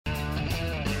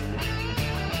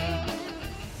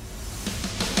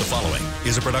following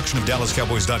is a production of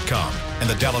DallasCowboys.com and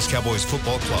the Dallas Cowboys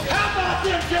Football Club. How about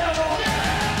them Cowboys?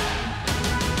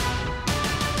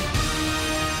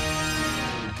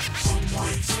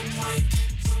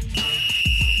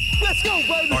 Let's go,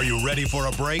 baby. Are you ready for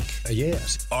a break?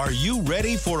 Yes, Are you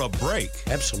ready for a break?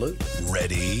 absolutely.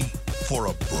 Ready for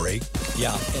a break?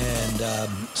 Yeah, and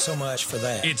so much for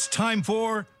that. It's time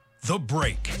for The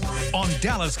Break on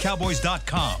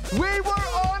DallasCowboys.com We were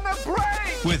on a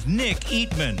break. with Nick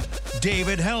Eatman,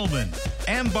 David Hellman,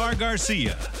 Ambar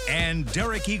Garcia, and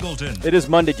Derek Eagleton. It is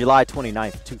Monday, July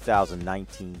 29th,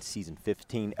 2019, season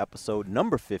 15, episode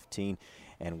number 15,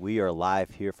 and we are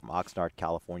live here from Oxnard,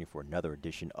 California for another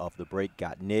edition of The Break.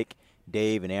 Got Nick,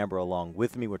 Dave, and Amber along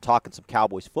with me. We're talking some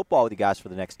Cowboys football with you guys for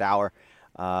the next hour,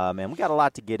 and we got a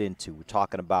lot to get into. We're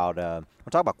talking about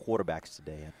quarterbacks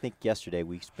today. I think yesterday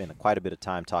we spent quite a bit of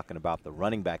time talking about the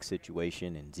running back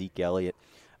situation and Zeke Elliott,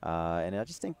 and I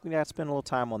just think we got to spend a little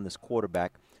time on this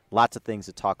quarterback. Lots of things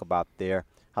to talk about there.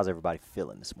 How's everybody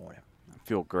feeling this morning? I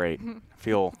feel great. I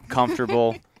feel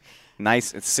comfortable.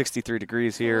 Nice. It's 63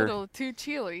 degrees A here. little too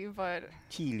chilly, but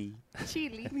Chilly.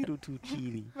 chilly. Little too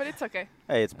chilly. But it's okay.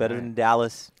 Hey, it's better than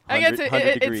Dallas. I guess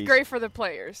 100 degrees. it's great for the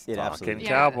players. It Talking absolutely. Yeah.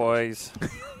 Cowboys.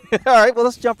 All right, well,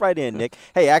 let's jump right in, Nick.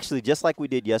 Hey, actually, just like we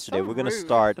did yesterday, So we're going to rude.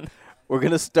 start. We're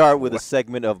going to start with a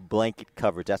segment of blanket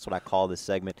coverage. That's what I call this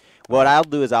segment. What I'll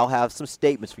do is I'll have some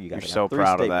statements for you guys. You're I so got three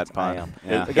proud of that statements. I pun.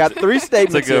 am. Yeah. We got three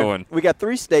statements good here. one. We got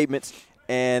three statements,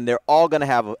 and they're all going to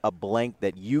have a blank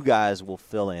that you guys will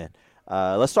fill in.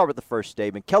 Let's start with the first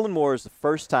statement. Kellen Moore is the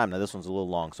first time. Now, this one's a little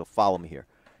long, so follow me here.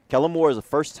 Kellen Moore is the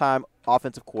first-time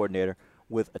offensive coordinator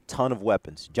with a ton of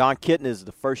weapons. John Kitna is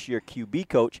the first-year QB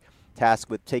coach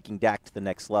tasked with taking Dak to the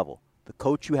next level. The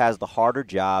coach who has the harder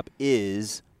job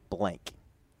is blank.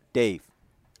 Dave.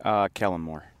 Kellen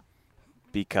Moore.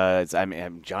 Because, I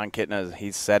mean, John Kitna,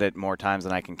 he's said it more times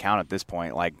than I can count at this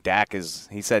point. Like,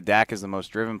 he said Dak is the most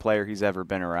driven player he's ever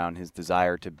been around. His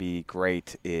desire to be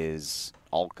great is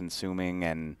all-consuming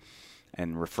and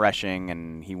refreshing,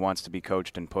 and he wants to be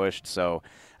coached and pushed. So,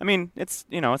 I mean, it's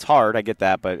hard. I get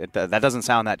that, but that doesn't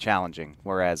sound that challenging.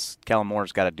 Whereas Kellen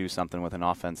Moore's got to do something with an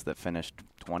offense that finished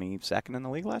 22nd in the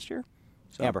league last year.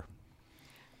 So. Amber.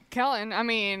 Kellen, I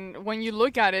mean, when you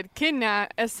look at it, Kidna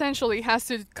essentially has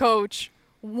to coach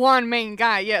one main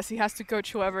guy. Yes, he has to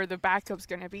coach whoever the backup's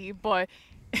going to be, but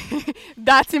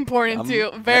that's important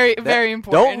too. Very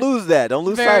important. Don't lose that. Don't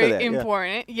lose sight of that. Very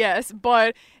important, yes.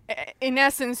 But in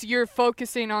essence, you're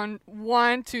focusing on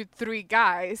 1 to 3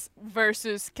 guys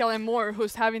versus Kellen Moore,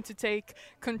 who's having to take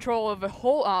control of a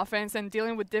whole offense and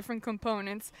dealing with different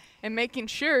components and making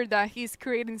sure that he's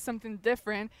creating something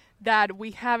different that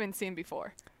we haven't seen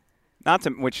before.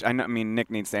 Nick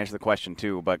needs to answer the question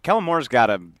too, but Kellen Moore's got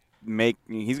to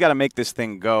make this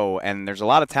thing go, and there's a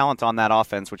lot of talent on that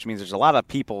offense, which means there's a lot of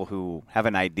people who have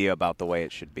an idea about the way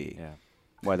it should be. Yeah.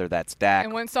 Whether that's Dak.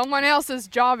 And when someone else's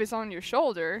job is on your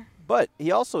shoulder. But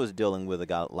he also is dealing with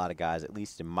a lot of guys, at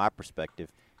least in my perspective,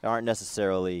 that aren't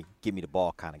necessarily give me the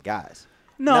ball kind of guys.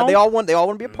 No. Now, they all want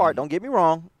to be a part. Don't get me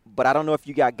wrong, but I don't know if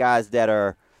you got guys that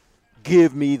are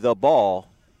give me the ball.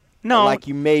 No. Like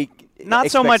you make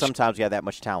Not so expect much Sometimes you have that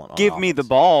much talent. On give me the offense.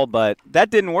 ball, but that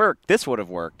didn't work. This would have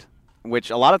worked.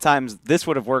 Which a lot of times this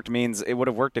would have worked means it would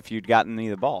have worked if you'd gotten me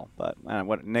the ball. But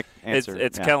what Nick answered.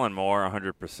 It's Kellen Moore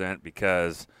 100%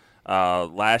 because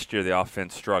last year the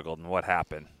offense struggled, and what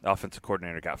happened? The offensive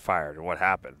coordinator got fired, and what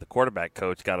happened? The quarterback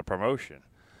coach got a promotion.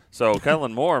 So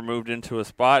Kellen Moore moved into a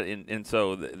spot, and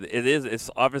so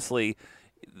it's obviously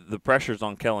the pressure's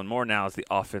on Kellen Moore now as the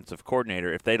offensive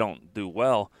coordinator. If they don't do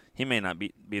well, he may not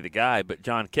be the guy. But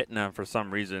John Kitna, for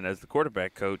some reason, as the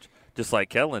quarterback coach, just like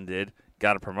Kellen did,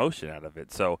 got a promotion out of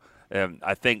it. So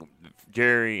I think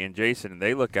Jerry and Jason,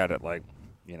 they look at it like,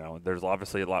 there's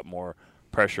obviously a lot more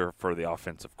pressure for the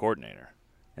offensive coordinator.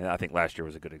 And I think last year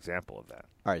was a good example of that.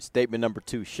 All right, statement number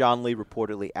 2. Sean Lee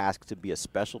reportedly asked to be a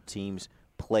special teams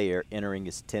player entering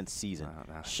his 10th season.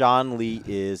 Sean Lee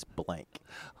is blank.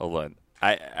 Hold on.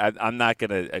 I'm not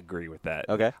going to agree with that.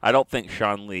 Okay. I don't think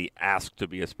Sean Lee asked to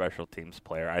be a special teams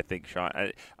player. I think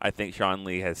Sean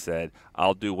Lee has said,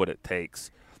 I'll do what it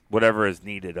takes, whatever is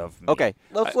needed of me. Okay.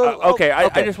 I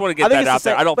just want to get that out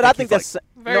there. I think that's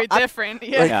Very different.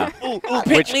 Yeah.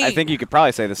 Which I think you could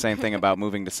probably say the same thing about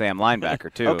moving to Sam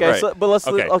linebacker too. Okay, Right. but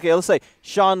let's say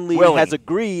Sean Lee Willing. has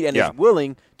agreed and Yeah. is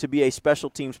willing to be a special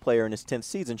teams player in his 10th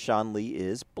season. Sean Lee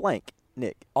is blank.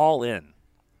 Nick. all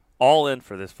in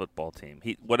for this football team.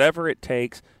 Whatever it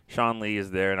takes, Sean Lee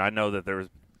is there. And I know that there was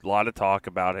a lot of talk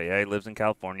about, hey, he lives in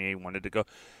California. He wanted to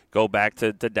go back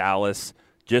to Dallas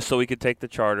just so he could take the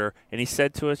charter. And he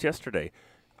said to us yesterday,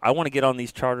 I want to get on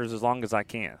these charters as long as I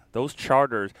can. Those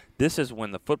charters, this is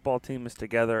when the football team is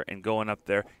together and going up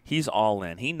there. He's all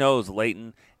in. He knows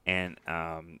Leighton and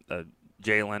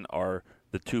Jalen are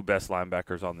the two best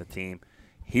linebackers on the team.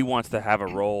 He wants to have a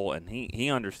role, and he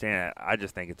understands it. I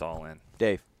just think it's all in.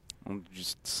 Dave. I'll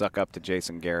just suck up to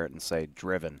Jason Garrett and say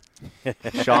driven.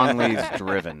 Sean Lee's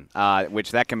driven,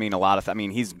 which that can mean a lot of I mean,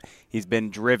 he's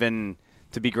been driven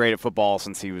to be great at football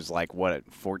since he was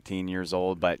 14 years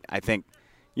old. But I think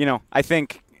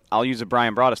I'll use a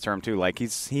Brian Broaddus term too. Like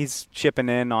he's chipping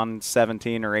in on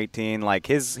 17 or 18. Like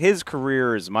his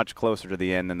career is much closer to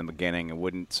the end than the beginning. It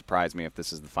wouldn't surprise me if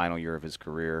this is the final year of his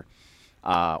career,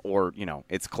 or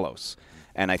it's close.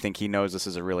 And I think he knows this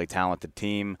is a really talented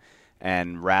team.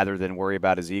 And rather than worry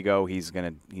about his ego, he's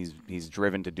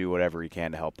driven to do whatever he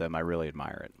can to help them. I really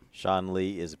admire it. Sean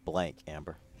Lee is blank,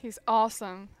 Amber. He's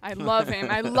awesome. I love him.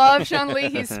 I love Sean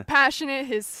Lee. He's passionate.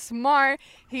 He's smart.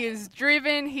 He is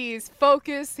driven. He's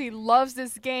focused. He loves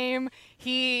this game.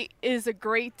 He is a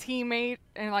great teammate.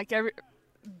 And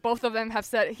both of them have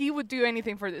said he would do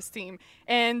anything for this team.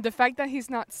 And the fact that he's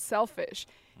not selfish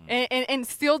and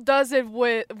still does it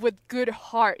with good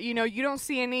heart. You don't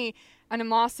see any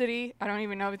animosity. I don't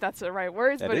even know if that's the right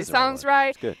words, but it sounds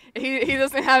right. He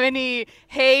doesn't have any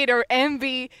hate or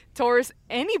envy towards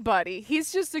anybody. He's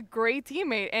just a great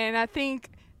teammate, and I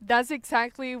think that's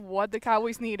exactly what the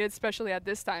Cowboys needed, especially at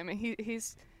this time. And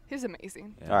he's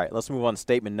amazing. Yeah. All right, let's move on to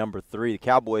statement number 3. The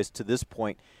Cowboys, to this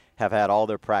point, have had all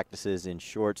their practices in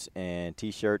shorts and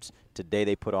T-shirts. Today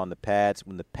they put on the pads.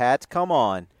 When the pads come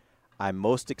on, I'm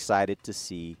most excited to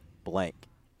see blank.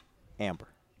 Amber.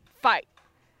 Fight.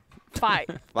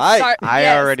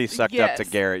 I already sucked up to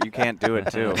Garrett. You can't do it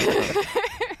too.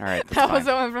 All right, that was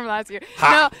the one from last year.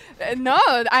 No,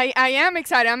 I am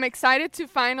excited. I'm excited to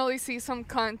finally see some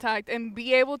contact and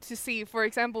be able to see, for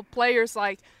example, players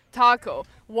like Taco.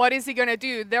 What is he gonna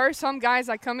do? There are some guys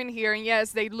that come in here and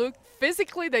yes, they look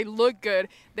good.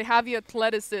 They have the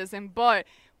athleticism, but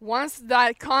once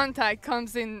that contact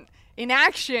comes in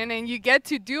action and you get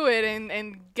to do it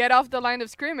and get off the line of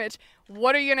scrimmage,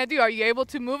 what are you going to do? Are you able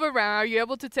to move around? Are you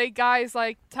able to take guys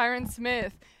like Tyron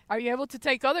Smith? Are you able to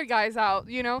take other guys out?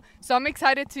 So I'm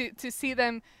excited to see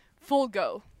them full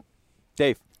go.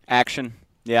 Dave. Action.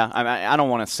 Yeah, I don't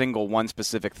want to single one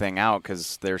specific thing out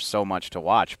because there's so much to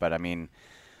watch, but I mean,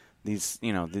 these,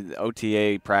 the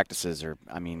OTA practices are,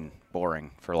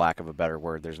 boring, for lack of a better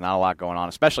word. There's not a lot going on,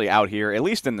 especially out here. At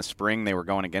least in the spring, they were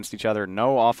going against each other.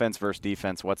 No offense versus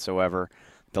defense whatsoever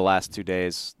the last 2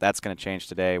 days. That's going to change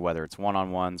today, whether it's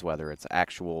one-on-ones, whether it's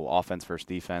actual offense versus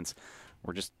defense.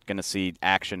 We're just going to see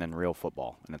action and real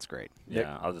football, and it's great.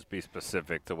 Yeah, I'll just be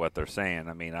specific to what they're saying.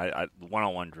 I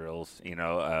one-on-one drills,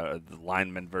 the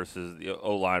lineman versus the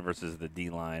O-line versus the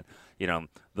D-line,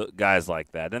 the guys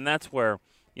like that. And that's where –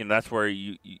 that's where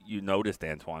you noticed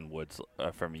Antoine Woods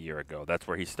from a year ago. That's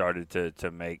where he started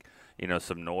to make,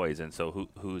 some noise. And so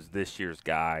who's this year's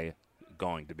guy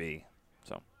going to be?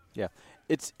 So yeah,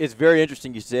 it's very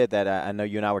interesting you said that. I know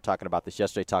you and I were talking about this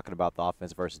yesterday, talking about the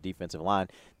offensive versus defensive line.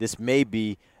 This may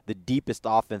be the deepest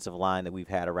offensive line that we've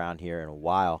had around here in a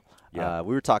while. Yeah.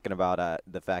 We were talking about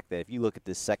the fact that if you look at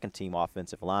this second-team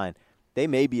offensive line, they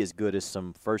may be as good as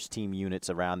some first-team units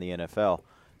around the NFL.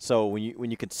 So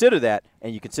when you consider that,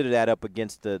 and you consider that up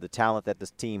against the talent that this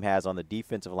team has on the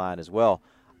defensive line as well,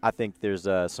 I think there's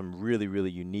some really, really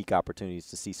unique opportunities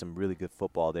to see some really good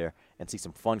football there and see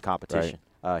some fun competition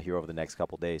here over the next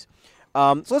couple of days.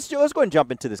 So let's go ahead and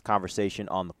jump into this conversation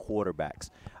on the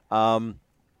quarterbacks.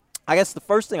 I guess the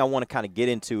first thing I want to kind of get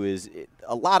into is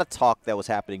a lot of talk that was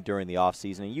happening during the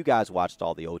offseason, and you guys watched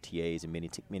all the OTAs and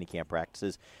mini camp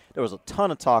practices. There was a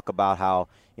ton of talk about how,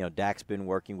 Dak's been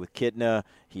working with Kitna.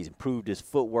 He's improved his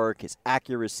footwork. His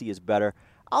accuracy is better.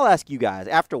 I'll ask you guys,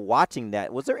 after watching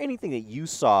that, was there anything that you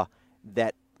saw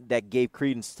that gave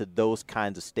credence to those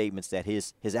kinds of statements, that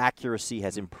his accuracy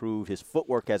has improved, his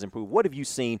footwork has improved? What have you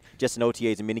seen just in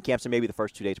OTAs and minicamps and maybe the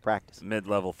first 2 days of practice?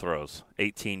 Mid-level throws,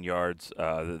 18 yards.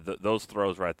 Those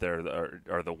throws right there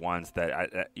are the ones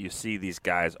that you see these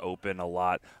guys open a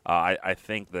lot. I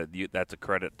think that's a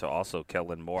credit to also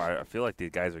Kellen Moore. I feel like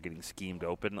these guys are getting schemed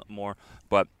open more,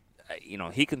 but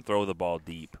he can throw the ball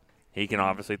deep. He can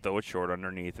obviously throw it short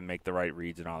underneath and make the right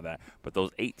reads and all that. But those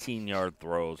 18-yard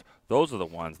throws, those are the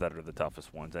ones that are the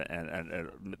toughest ones. And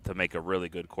to make a really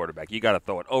good quarterback, you got to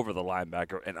throw it over the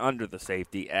linebacker and under the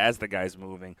safety as the guy's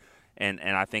moving. And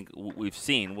I think we'll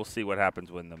see what happens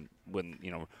when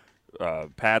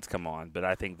pads come on. But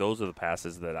I think those are the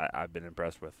passes that I've been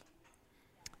impressed with.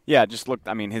 Yeah,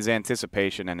 his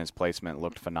anticipation and his placement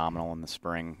looked phenomenal in the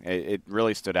spring. It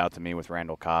really stood out to me with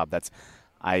Randall Cobb.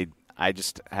 I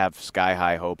just have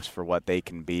sky-high hopes for what they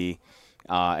can be.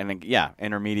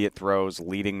 Intermediate throws,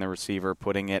 leading the receiver,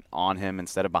 putting it on him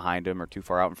instead of behind him or too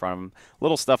far out in front of him,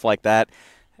 little stuff like that.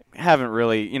 Haven't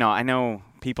really, I know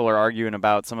people are arguing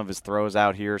about some of his throws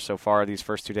out here so far these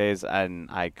first 2 days, and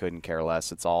I couldn't care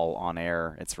less. It's all on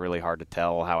air. It's really hard to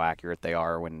tell how accurate they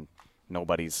are when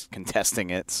nobody's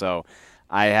contesting it. So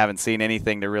I haven't seen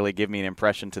anything to really give me an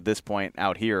impression to this point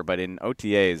out here. But in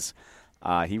OTAs,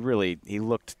 he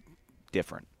looked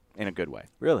different in a good way.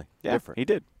 Really? Yeah, Different. he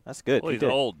did. That's good. Well, He he's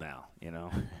did. old now,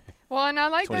 Well, and I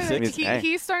like that 26. Hey.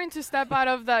 he's starting to step out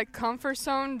of that comfort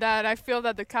zone that I feel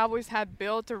that the Cowboys had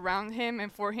built around him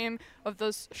and for him of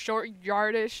those short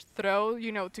yardage throw,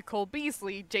 to Cole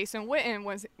Beasley, Jason Witten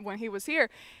when he was here.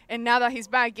 And now that he's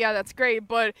back, yeah, that's great.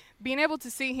 But being able to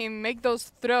see him make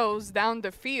those throws down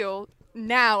the field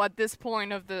now at this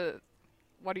point of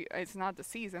it's not the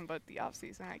season, but the off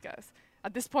season, I guess.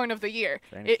 At this point of the year,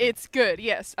 it's good.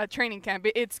 Yes, at training camp.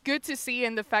 It's good to see,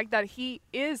 and the fact that he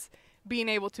is being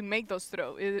able to make those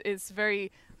throws is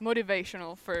very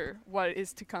motivational for what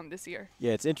is to come this year.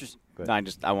 Yeah, it's interesting. Go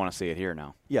ahead. I want to see it here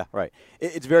now. Yeah, right.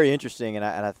 It's very interesting, and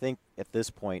I think at this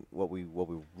point, what we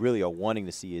really are wanting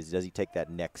to see is, does he take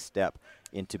that next step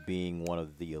into being one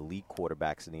of the elite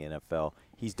quarterbacks in the NFL?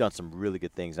 He's done some really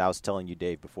good things. And I was telling you,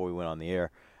 Dave, before we went on the air,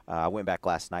 I went back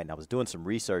last night and I was doing some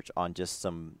research on just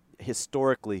some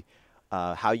historically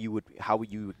how you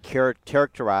would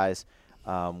characterize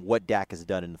what Dak has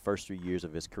done in the first 3 years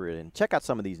of his career. And check out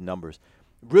some of these numbers.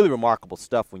 Really remarkable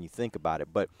stuff when you think about it.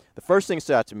 But the first thing that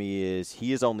stood out to me is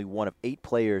he is only one of 8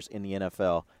 players in the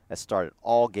NFL that started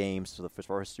all games for the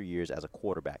first 3 years as a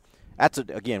quarterback.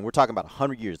 Again, we're talking about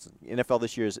 100 years. The NFL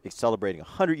this year is celebrating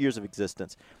 100 years of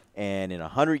existence. And in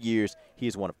 100 years, he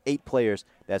is one of 8 players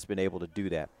that's been able to do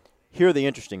that. Here are the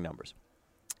interesting numbers.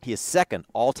 He is second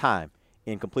all-time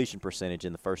in completion percentage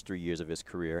in the first 3 years of his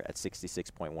career at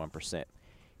 66.1%.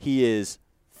 He is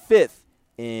 5th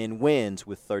in wins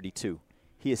with 32.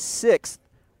 He is 6th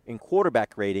in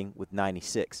quarterback rating with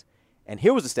 96. And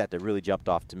here was a stat that really jumped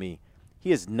off to me.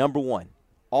 He is number 1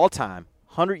 all-time,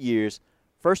 100 years,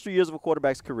 first 3 years of a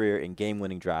quarterback's career in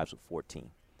game-winning drives with 14.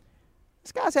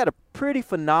 This guy's had a pretty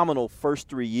phenomenal first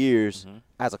 3 years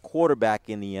as a quarterback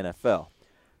in the NFL.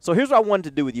 So here's what I wanted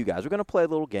to do with you guys. We're going to play a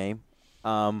little game.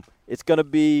 It's going to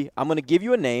be, I'm going to give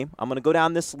you a name. I'm going to go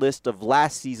down this list of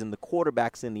last season, the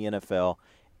quarterbacks in the NFL,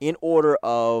 in order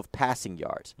of passing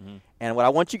yards. And what I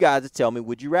want you guys to tell me,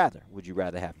 would you rather? Would you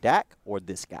rather have Dak or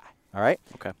this guy? All right?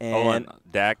 Okay. And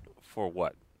Dak for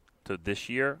what? To this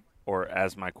year or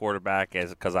as my quarterback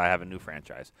because I have a new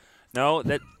franchise? No,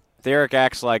 that Derek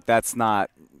acts like that's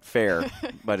not fair,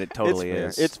 but it totally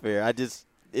is. It's fair.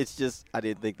 It's just I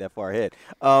didn't think that far ahead.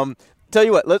 Tell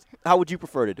you what, how would you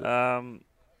prefer to do it?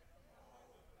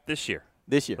 This year.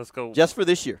 This year. Let's go. Just for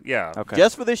this year. Yeah. Okay.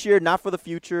 Just for this year, not for the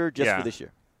future, just for this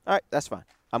year. All right, that's fine.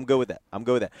 I'm good with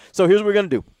that. So here's what we're going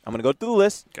to do. I'm going to go through the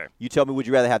list. Okay. You tell me, would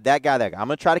you rather have that guy, that guy? I'm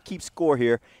going to try to keep score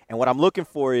here, and what I'm looking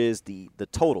for is the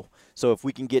total. So if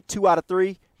we can get 2 out of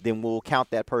 3, then we'll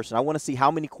count that person. I want to see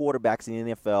how many quarterbacks in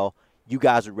the NFL you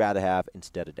guys would rather have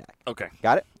instead of Dak. Okay.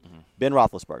 Got it? Ben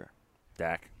Roethlisberger.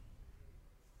 Dak.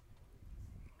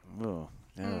 Ooh,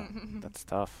 yeah, that's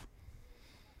tough.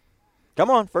 Come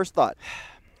on, first thought.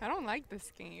 I don't like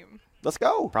this game. Let's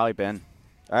go. Probably Ben.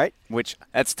 All right. Which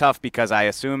that's tough because I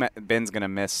assume Ben's going to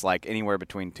miss like anywhere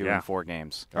between 2 and 4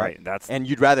 games. All right. That's And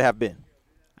you'd rather have Ben.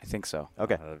 I think so.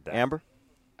 Okay. Dak. Amber?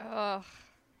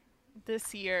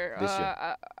 This year. This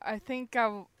year. I think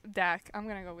Dak. I'm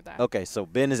going to go with that. Okay, so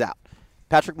Ben is out.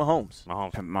 Patrick Mahomes.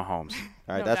 Mahomes.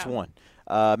 All right, No that's doubt.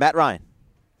 1. Matt Ryan.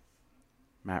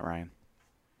 Matt Ryan.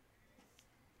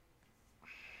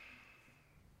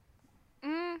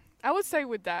 I would say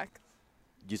with Dak.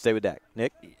 You stay with Dak.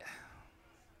 Nick?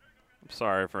 I'm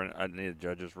sorry I need a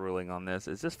judge's ruling on this.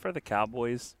 Is this for the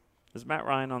Cowboys? Is Matt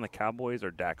Ryan on the Cowboys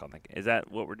or Dak on the? Is that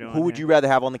what we're doing? Who would here? you rather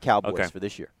have on the Cowboys Okay. for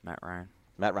this year? Matt Ryan.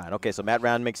 Matt Ryan. Okay, so Matt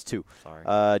Ryan makes 2.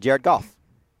 Sorry. Jared Goff.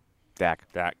 Dak.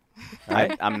 Dak.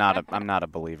 I'm not a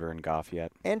believer in Goff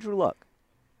yet. Andrew Luck.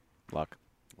 Luck.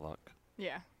 Luck.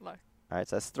 Yeah, look. All right,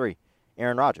 so that's 3.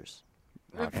 Aaron Rodgers.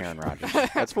 Aaron Rodgers.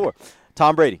 That's 4.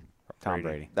 Tom Brady. Tom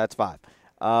Brady. That's 5.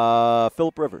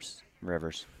 Philip Rivers.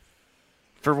 Rivers.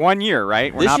 For 1 year,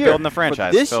 right? We're This not year. building the For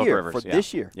franchise. this Phillip year. Rivers. For yeah.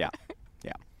 this year. Yeah.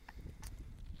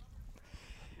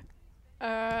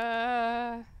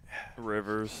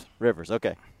 Rivers. Rivers.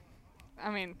 Okay. I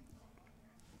mean,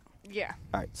 yeah.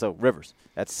 All right, so Rivers.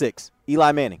 That's 6.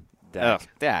 Eli Manning. Dak. Ugh,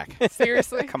 Dak.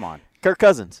 Seriously? Come on. Kirk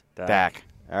Cousins. Dak.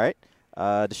 All right.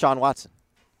 Deshaun Watson.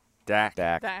 Dak.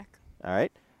 Dak. Dak. All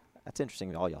right. That's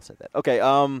interesting. All y'all said that. Okay.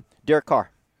 Derek Carr.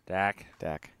 Dak.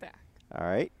 Dak. Dak. All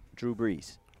right. Drew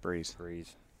Brees. Breeze.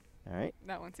 All right.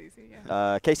 That one's easy.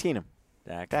 Yeah. Case Keenum.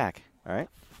 Dak. All right.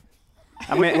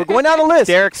 We're going down the list.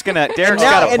 Derek's got a point. Derek's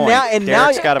got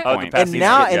a point. passing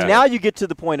And now you get to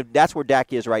the point of that's where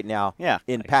Dak is right now. Yeah.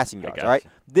 In passing yards. got All right. you.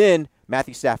 Then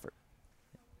Matthew Stafford.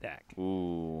 Dak.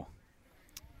 Ooh.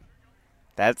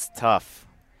 That's tough.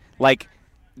 Like,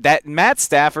 that Matt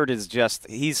Stafford is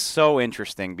he's so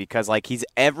interesting because, like, he's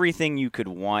everything you could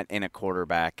want in a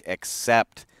quarterback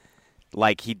except,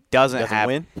 like, he doesn't have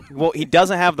win? Well, he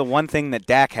doesn't have the one thing that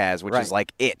Dak has, which Right. is,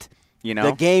 like, it. You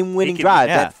know? The game-winning He can- drive.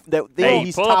 yeah. That thing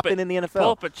he's pull up topping in the NFL.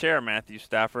 Pull up a chair, Matthew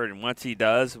Stafford, and once he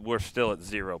does, we're still at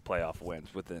 0 playoff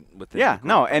wins within. Yeah, the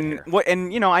no, group and here.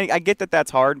 you know, I get that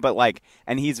that's hard, but like,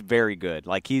 and he's very good.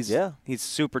 Like he's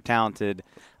super talented.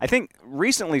 I think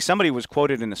recently somebody was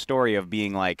quoted in a story of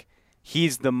being like,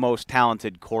 he's the most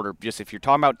talented just if you're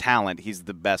talking about talent, he's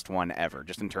the best one ever,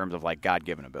 just in terms of like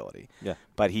God-given ability. Yeah.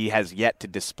 But he has yet to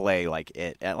display like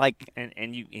it. Like,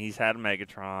 he's had a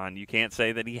Megatron. You can't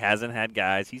say that he hasn't had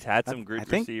guys. He's had some I good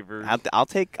think receivers. I'll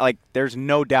take, like, there's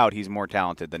no doubt he's more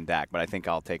talented than Dak, but I think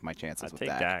I'll take my chances I'll with take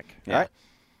Dak. Dak. Yeah. All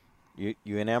right.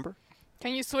 You and Amber?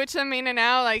 Can you switch them in and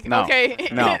out? Like, No. okay,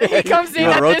 No. he comes in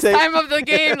wanna at rotate? this time of the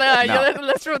game. No.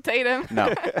 Let's rotate him.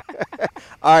 No.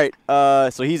 All right.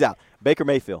 So he's out. Baker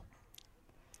Mayfield.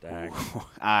 Dak.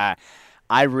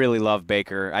 I really love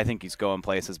Baker. I think he's going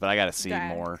places, but I got to see Dak.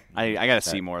 more. I got to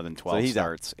see more than 12 he's out.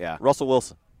 starts. Yeah. Russell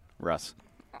Wilson. Russ.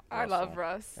 I love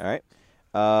Russ. All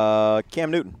right. Cam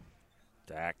Newton.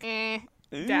 Dak.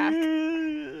 Dak.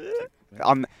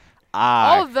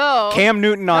 Although Cam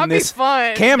Newton on that'd be this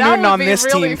fun. Cam That Newton would on be this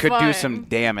really team could do fun. some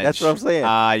damage. That's what I'm saying.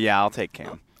 Yeah, I'll take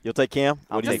Cam. You'll take Cam?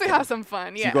 I'll just take to Cam. have some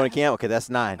fun. So Yeah. you're going to Cam? Okay, that's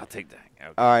 9. I'll take Dak.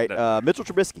 Okay. All right. Mitchell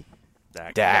Trubisky.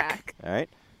 Dak. Dak. All right.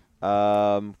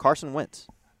 Carson Wentz.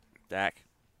 Dak.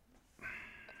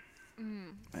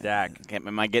 Dak.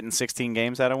 Am I getting 16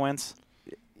 games out of Wentz?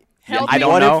 Healthy. I You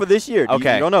don't want know. him for this year.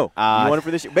 Okay. You don't know. Uh, you want him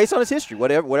for this year. Based on his history.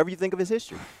 Whatever you think of his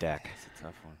history. Dak. It's a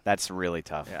tough one. That's really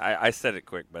tough. Yeah, I said it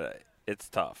quick, but it's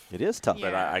tough. It is tough.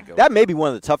 But I go. That may be one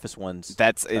of the toughest ones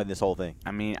That's in it. this whole thing.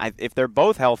 I mean, if they're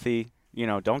both healthy,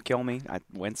 don't kill me.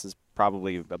 Wentz is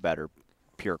probably a better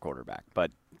pure quarterback,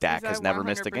 but Dak He's has at never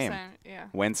missed a game. 100%, Yeah.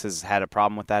 Wentz has had a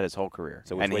problem with that his whole career,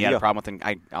 So which and way he you had a go? problem with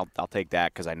it. I'll take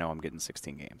Dak because I know I'm getting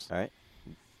 16 games. All right.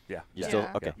 Yeah. You Yeah. still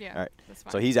okay? Yeah, All right. that's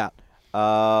fine. So he's out.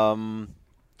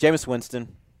 Jameis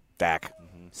Winston, Dak.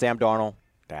 Sam Darnold,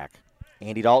 Dak.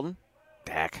 Andy Dalton,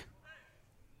 Dak.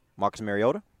 Marcus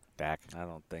Mariota. Dak. I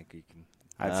don't think you can.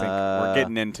 I think we're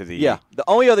getting into the Yeah. The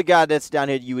only other guy that's down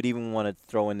here you would even want to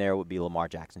throw in there would be Lamar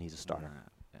Jackson. He's a starter.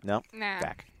 No. Nah.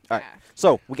 Dak. All right. Nah.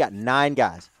 So we got 9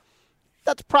 guys.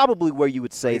 That's probably where you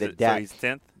would say So that Dak. he's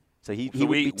 10th. So he So would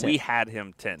we be 10. we had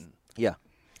him 10. Yeah.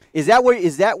 Is that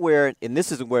where and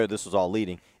this is where this was all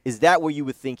leading, is that where you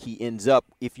would think he ends up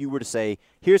if you were to say,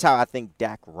 here's how I think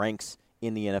Dak ranks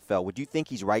in the NFL? Would you think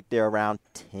he's right there around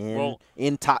 10 Well-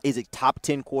 is it top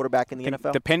 10 quarterback in the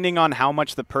NFL? Depending on how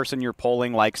much the person you're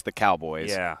polling likes the Cowboys,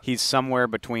 Yeah. he's somewhere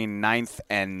between 9th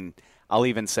and I'll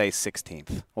even say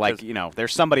 16th. Like, 'Cause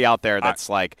there's somebody out there that's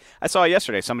like, I saw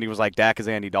yesterday, somebody was like, Dak is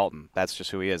Andy Dalton. That's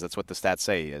just who he is. That's what the stats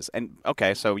say he is. And,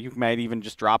 okay, so you might even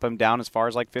just drop him down as far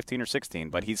as like 15 or 16,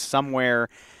 but he's somewhere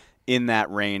in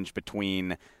that range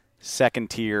between second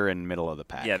tier and middle of the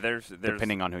pack. Yeah, there's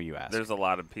depending on who you ask. There's a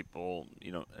lot of people,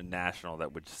 national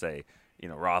that would say,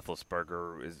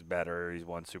 Roethlisberger is better. He's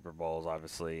won Super Bowls,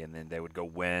 obviously, and then they would go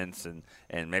Wentz and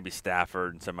maybe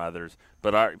Stafford and some others.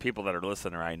 But our people that are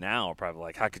listening right now are probably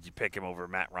like, how could you pick him over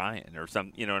Matt Ryan or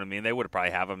some? You know what I mean? They would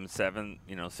probably have him 7,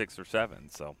 6 or 7.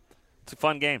 So it's a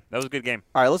fun game. That was a good game.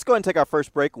 All right, let's go ahead and take our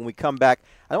first break. When we come back,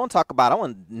 I want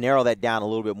to narrow that down a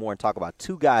little bit more and talk about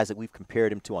 2 guys that we've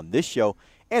compared him to on this show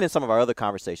and in some of our other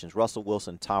conversations, Russell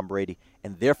Wilson, Tom Brady,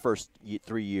 and their first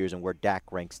 3 years and where Dak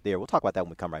ranks there. We'll talk about that when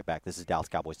we come right back. This is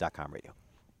DallasCowboys.com radio.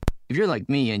 If you're like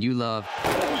me and you love...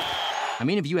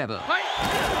 if you have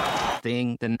a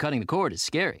thing, then cutting the cord is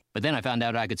scary. But then I found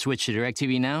out I could switch to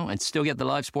DirecTV Now and still get the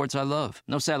live sports I love.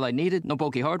 No satellite needed, no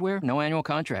bulky hardware, no annual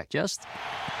contract, just...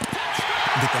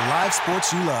 Get the live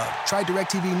sports you love. Try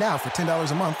DirecTV Now for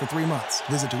 $10 a month for 3 months.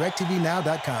 Visit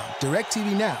DirecTVNow.com.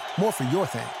 DirecTV Now. More for your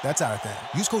thing. That's our thing.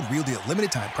 Use code REALDEAL. Limited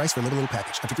time. Price for little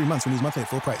package. After 3 months, renews monthly at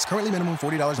full price. Currently minimum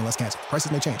 $40 unless canceled. Prices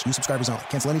may change. New subscribers only.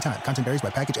 Cancel anytime. Content varies by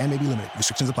package and may be limited.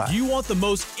 Restrictions apply. Do you want the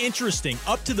most interesting,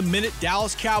 up-to-the-minute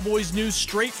Dallas Cowboys news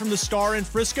straight from the Star in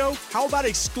Frisco? How about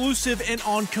exclusive and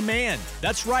on command?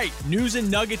 That's right. News and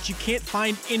nuggets you can't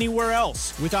find anywhere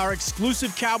else. With our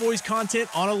exclusive Cowboys content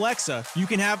on Alexa, you you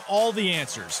can have all the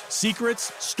answers,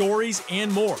 secrets, stories,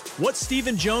 and more. What's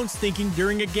Stephen Jones thinking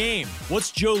during a game?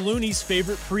 What's Joe Looney's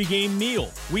favorite pregame meal?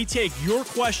 We take your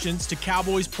questions to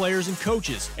Cowboys players and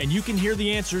coaches, and you can hear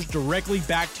the answers directly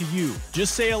back to you.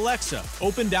 Just say, Alexa,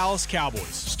 open Dallas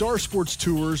Cowboys. Star Sports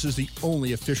Tours is the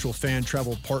only official fan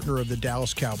travel partner of the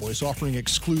Dallas Cowboys, offering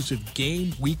exclusive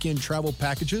game weekend travel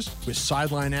packages with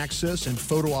sideline access and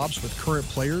photo ops with current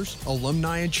players,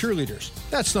 alumni, and cheerleaders.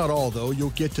 That's not all, though.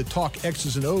 You'll get to talk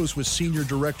X's and O's with Senior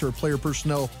Director of Player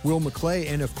Personnel Will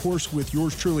McClay, and of course with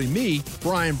yours truly, me,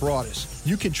 Brian Broaddus.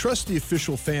 You can trust the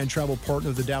official fan travel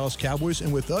partner of the Dallas Cowboys,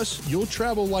 and with us, you'll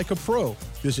travel like a pro.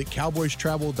 Visit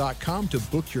cowboystravel.com to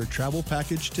book your travel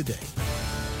package today.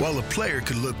 While a player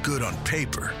can look good on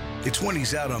paper, it's when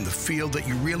he's out on the field that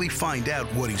you really find out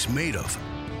what he's made of.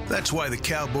 That's why the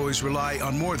Cowboys rely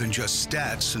on more than just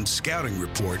stats and scouting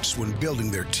reports when building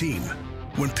their team.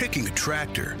 When picking a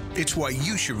tractor, it's why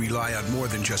you should rely on more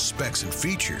than just specs and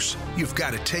features. You've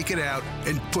got to take it out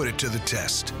and put it to the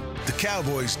test. The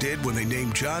Cowboys did when they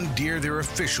named John Deere their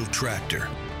official tractor.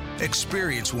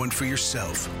 Experience one for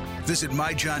yourself. Visit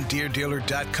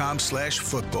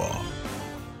myjohndeeredealer.com/football.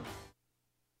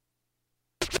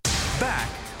 Back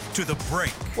to the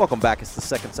break. Welcome back. It's the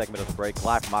second segment of the break,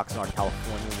 live from Oxnard,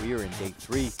 California. We are in day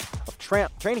 3 of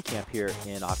training camp here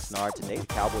in Oxnard. Today, the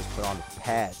Cowboys put on the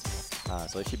pads.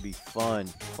 So it should be fun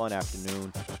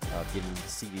afternoon getting to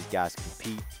see these guys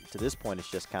compete. To this point,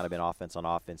 it's just kind of been offense on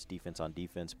offense, defense on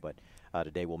defense. But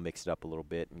today we'll mix it up a little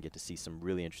bit and get to see some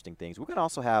really interesting things. We're going to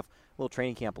also have a little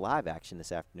training camp live action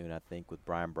this afternoon, I think, with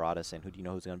Brian Broaddus. And who do you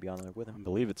know who's going to be on there with him? I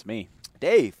believe it's me.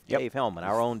 Dave. Yep. Dave Hellman,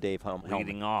 our own Dave Hellman.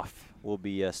 Leading off. We'll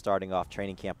be starting off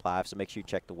training camp live. So make sure you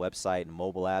check the website and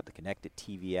mobile app, the Connected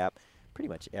TV app. Pretty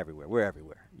much everywhere. We're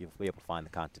everywhere. You'll be able to find the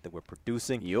content that we're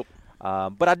producing. Yep.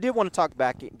 But I did want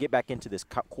to get back into this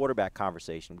quarterback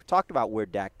conversation. We've talked about where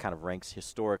Dak kind of ranks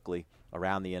historically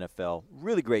around the NFL.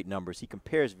 Really great numbers. He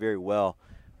compares very well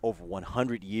over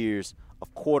 100 years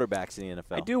of quarterbacks in the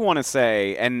NFL. I do want to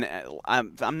say, and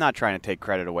I'm not trying to take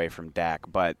credit away from Dak,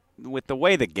 but with the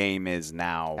way the game is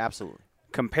now, absolutely.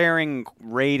 Comparing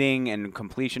rating and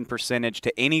completion percentage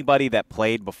to anybody that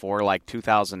played before like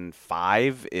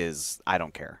 2005 is, I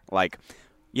don't care. Like,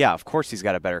 yeah, of course he's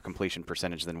got a better completion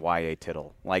percentage than Y.A.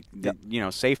 Tittle. Like, yep.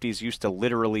 Safeties used to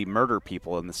literally murder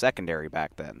people in the secondary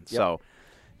back then. Yep. So,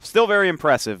 still very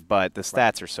impressive, but the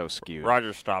stats are so skewed.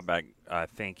 Roger Staubach, I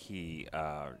think he,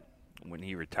 when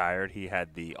he retired, he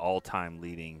had the all-time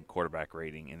leading quarterback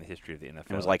rating in the history of the NFL.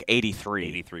 It was like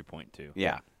 83. 83.2.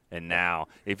 Yeah. And now,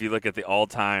 if you look at the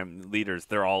all-time leaders,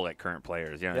 they're all like current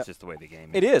players. Yep. It's just the way the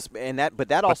game is. It is, and that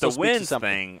also the speaks wins to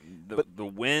something. the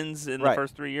wins in the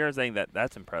first 3 years, I think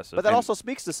that's impressive. But that also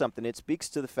speaks to something. It speaks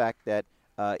to the fact that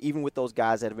even with those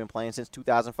guys that have been playing since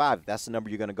 2005, if that's the number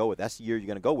you're going to go with, that's the year you're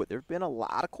going to go with. There have been a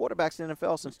lot of quarterbacks in the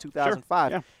NFL since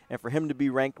 2005, sure. Yeah. And for him to be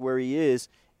ranked where he is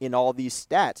in all these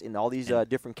stats, in all these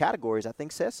different categories, I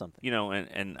think says something.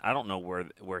 And I don't know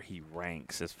where he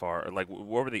ranks as far, like, what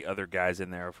were the other guys in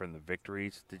there from the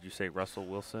victories? Did you say Russell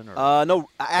Wilson? Or no,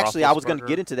 actually, I was going to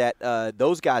get into that.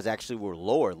 Those guys actually were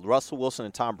lower. Russell Wilson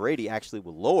and Tom Brady actually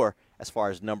were lower as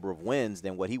far as number of wins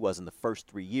than what he was in the first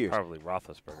 3 years. Probably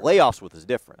Roethlisberger. Playoffs was his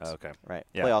difference. Okay. Right.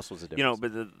 Yeah. Playoffs was the difference.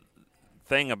 But the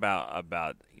thing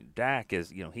about Dak is,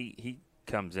 he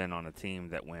comes in on a team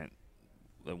that won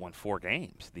 4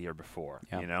 games the year before,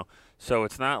 So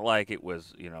it's not like it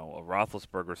was, a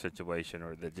Roethlisberger situation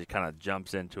or that just kind of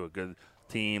jumps into a good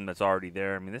team that's already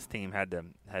there. I mean, this team had to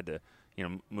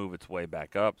move its way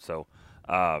back up. So,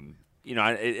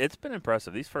 it's been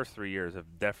impressive. These first 3 years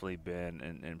have definitely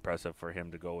been impressive for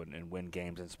him to go and win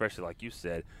games, and especially, like you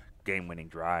said, game-winning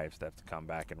drives that have to come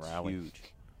back and rally.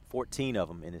 Huge. 14 of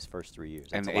them in his first 3 years.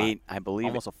 That's and 8, I believe.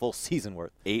 Almost a full season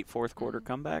worth. 8 fourth-quarter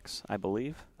comebacks, I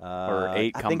believe? Or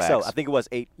 8 comebacks? I think so. I think it was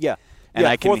 8. Yeah.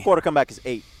 And fourth-quarter comeback is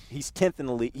 8. He's 10th in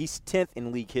the league. He's 10th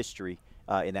in league history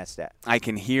in that stat. I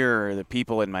can hear the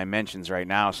people in my mentions right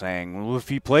now saying, well, if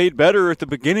he played better at the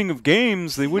beginning of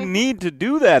games, they wouldn't need to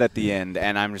do that at the end.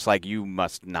 And I'm just like, you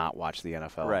must not watch the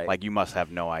NFL. Right. Like, you must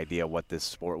have no idea what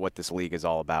this league is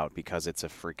all about, because it's a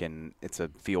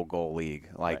field goal league.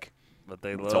 Like, right. But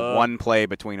it's a one play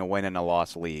between a win and a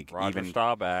loss league. Roger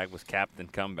Staubach was captain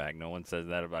comeback. No one says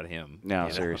that about him. No,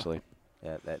 seriously.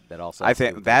 Yeah, that also. I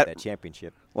think that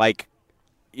championship. Like,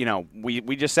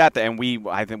 we just sat there and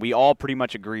I think we all pretty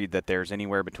much agreed that there's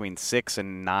anywhere between 6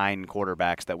 and 9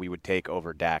 quarterbacks that we would take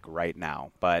over Dak right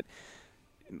now. But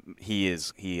he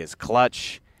is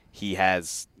clutch. He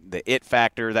has the it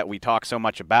factor that we talk so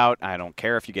much about. I don't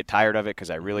care if you get tired of it, because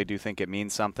I really do think it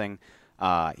means something.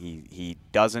 He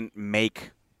doesn't make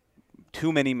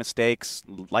too many mistakes.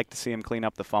 Like to see him clean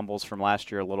up the fumbles from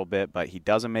last year a little bit, but he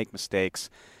doesn't make mistakes.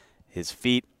 His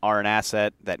feet are an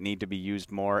asset that need to be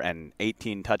used more, and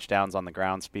 18 touchdowns on the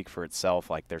ground speak for itself.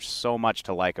 Like, there's so much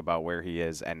to like about where he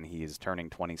is, and he is turning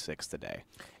 26 today.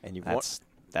 And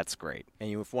that's great. And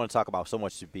you want to talk about so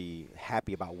much to be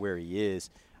happy about where he is.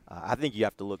 I think you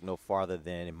have to look no farther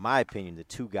than, in my opinion, the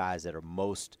two guys that are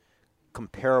most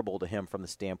comparable to him from the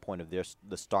standpoint of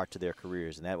the start to their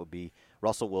careers, and that would be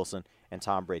Russell Wilson and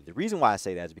Tom Brady. The reason why I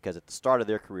say that is because at the start of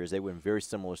their careers, they were in very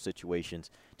similar situations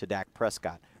to Dak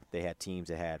Prescott. They had teams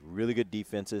that had really good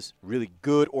defenses, really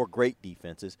good or great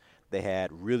defenses. They had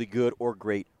really good or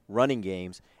great running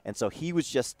games, and so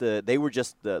they were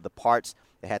just the parts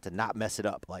that had to not mess it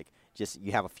up. Like, just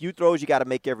you have a few throws you got to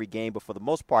make every game, but for the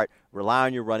most part, rely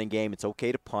on your running game. It's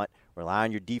okay to punt. Rely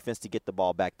on your defense to get the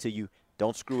ball back to you.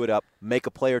 Don't screw it up. Make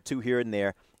a play or two here and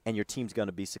there, and your team's going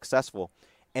to be successful.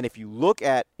 And if you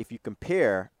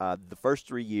compare the first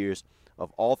 3 years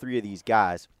of all three of these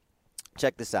guys,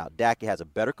 check this out. Dak has a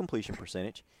better completion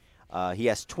percentage. He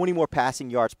has 20 more passing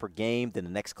yards per game than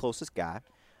the next closest guy.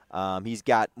 He's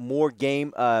got more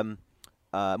touchdowns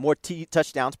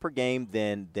per game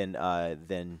than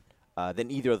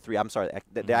either of the three. I'm sorry,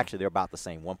 actually they're about the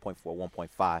same, 1.4,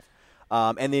 1.5.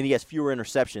 And then he has fewer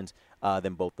interceptions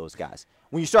than both those guys.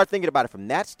 When you start thinking about it from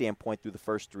that standpoint through the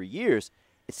first 3 years,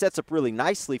 it sets up really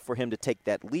nicely for him to take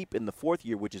that leap in the fourth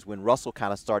year, which is when Russell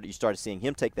kind of started. You started seeing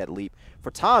him take that leap. For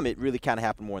Tom, it really kind of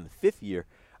happened more in the fifth year.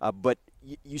 But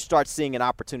you start seeing an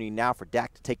opportunity now for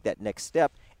Dak to take that next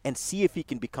step and see if he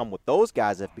can become what those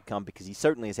guys have become, because he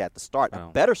certainly has had a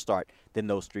better start than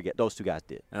those two guys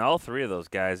did. And all three of those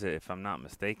guys, if I'm not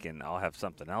mistaken, all have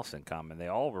something else in common. They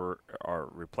all are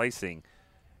replacing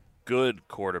good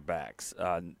quarterbacks,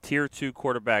 tier 2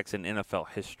 quarterbacks in NFL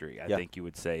history. I think you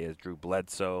would say is Drew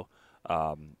Bledsoe,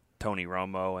 Tony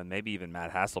Romo, and maybe even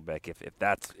Matt Hasselbeck. If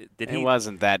that's it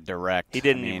wasn't that direct. He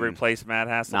didn't replace Matt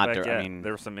Hasselbeck yet. I mean,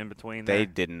 there was some in between. They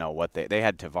didn't know what they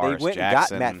had Tavares they went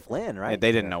Jackson. And got Matt Flynn, right?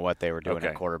 They didn't know what they were doing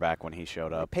at quarterback when he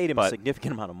showed up. They paid him a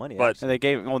significant amount of money. But they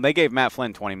gave Matt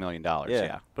Flynn $20 million.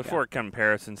 But for a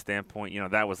comparison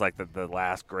standpoint, that was like the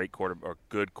last great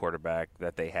good quarterback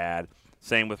that they had.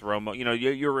 Same with Romo.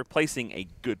 You're replacing a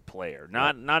good player,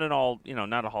 not a Hall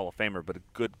of Famer, but a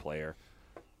good player.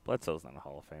 Bledsoe's not a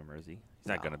Hall of Famer, is he? He's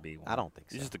not going to be one. I don't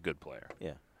think so. He's just a good player.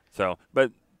 Yeah. So,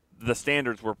 but the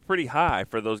standards were pretty high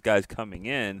for those guys coming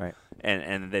in, right.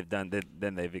 and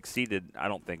they've exceeded. I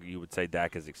don't think you would say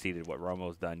Dak has exceeded what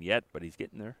Romo's done yet, but he's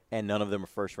getting there. And none of them are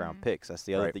first-round picks. That's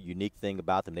the other unique thing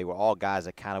about them. They were all guys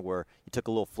that kind of were. You took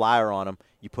a little flyer on them.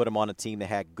 You put them on a team that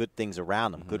had good things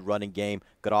around them, good running game,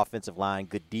 good offensive line,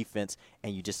 good defense,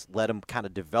 and you just let them kind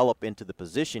of develop into the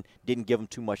position. Didn't give them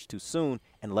too much too soon,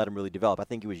 and let them really develop. I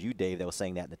think it was you, Dave, that was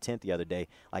saying that in the 10th the other day.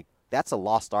 Like, that's a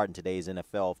lost art in today's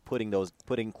NFL, of putting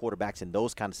quarterbacks in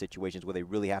those kind of situations where they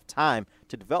really have time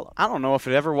to develop. I don't know if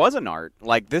it ever was an art.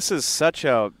 Like, this is such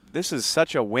a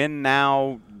win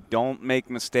now, don't make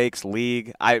mistakes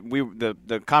league.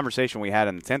 The conversation we had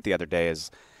in the 10th the other day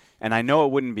is, and I know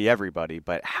it wouldn't be everybody,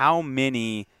 but how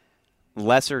many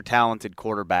lesser talented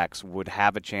quarterbacks would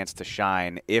have a chance to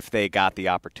shine if they got the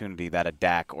opportunity that a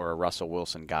Dak or a Russell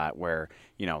Wilson got, where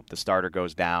the starter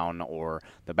goes down or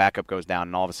the backup goes down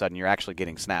and all of a sudden you're actually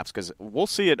getting snaps? Because we'll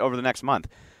see it over the next month.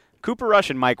 Cooper Rush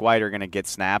and Mike White are going to get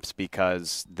snaps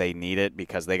because they need it,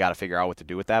 because they got to figure out what to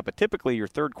do with that. But typically your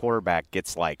third quarterback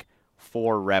gets like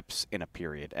 4 reps in a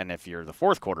period, and if you're the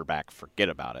fourth quarterback, forget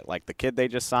about it. Like the kid they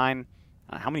just signed,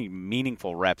 how many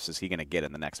meaningful reps is he going to get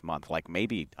in the next month? Like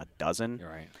maybe a dozen? You're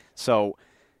right. So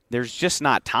there's just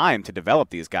not time to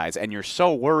develop these guys, and you're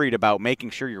so worried about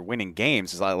making sure you're winning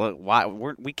games. It's like,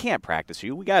 look, we can't practice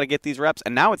you. We got to get these reps.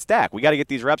 And now it's Dak. We got to get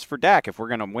these reps for Dak if we're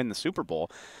going to win the Super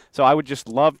Bowl. So I would just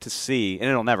love to see, and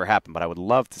it'll never happen, but I would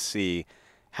love to see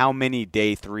how many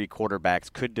day 3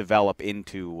 quarterbacks could develop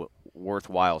into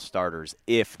worthwhile starters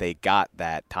if they got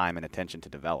that time and attention to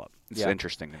develop. It's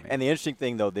interesting to me. And the interesting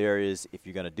thing, though, there is if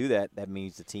you're going to do that, that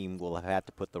means the team will have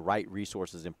to put the right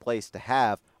resources in place to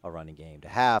have a running game, to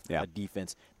have a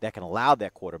defense that can allow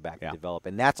that quarterback to develop.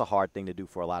 And that's a hard thing to do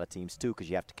for a lot of teams, too, because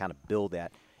you have to kind of build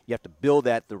that. You have to build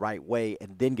that the right way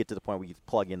and then get to the point where you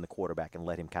plug in the quarterback and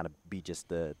let him kind of be just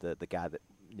the guy that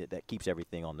keeps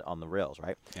everything on the rails,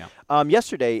 right? Yeah.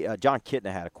 Yesterday, John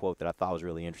Kitna had a quote that I thought was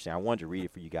really interesting. I wanted to read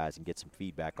it for you guys and get some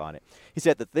feedback on it. He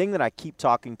said, the thing that I keep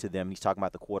talking to them, he's talking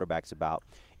about the quarterbacks about,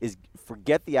 is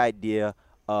forget the idea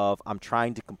of I'm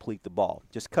trying to complete the ball.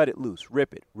 Just cut it loose,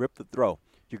 rip the throw.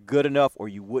 You're good enough or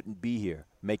you wouldn't be here.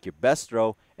 Make your best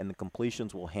throw, and the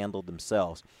completions will handle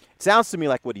themselves. It sounds to me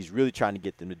like what he's really trying to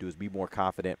get them to do is be more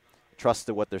confident, trust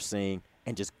in what they're seeing,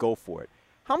 and just go for it.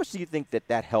 How much do you think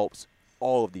that helps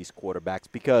all of these quarterbacks?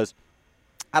 Because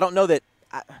I don't know that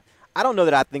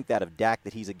I think that of Dak,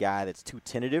 that he's a guy that's too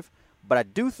tentative. But I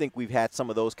do think we've had some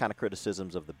of those kind of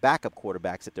criticisms of the backup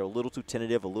quarterbacks, that they're a little too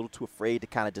tentative, a little too afraid to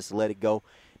kind of just let it go.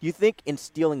 Do you think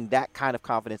instilling that kind of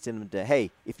confidence in them to, hey,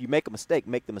 if you make a mistake,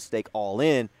 make the mistake all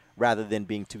in rather than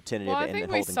being too tentative and holding back? Well,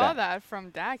 I think we saw that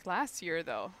from Dak last year,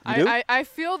 though. You do? I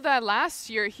feel that last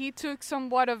year he took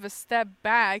somewhat of a step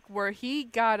back where he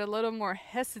got a little more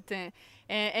hesitant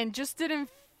and just didn't,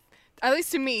 at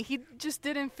least to me, he just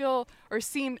didn't feel or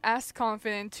seem as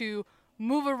confident to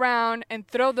move around and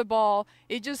throw the ball.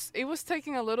 It was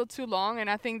taking a little too long, and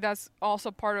I think that's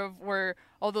also part of where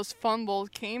all those fumbles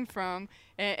came from,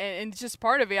 and just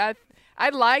part of it. I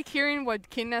like hearing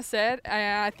what Kitna said.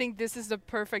 I think this is the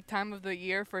perfect time of the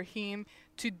year for him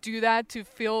to do that,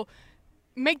 to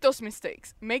make those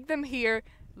mistakes, make them here.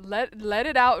 Let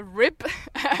it out, rip.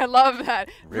 I love that.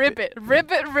 Rip it,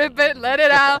 let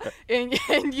it out,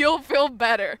 and you'll feel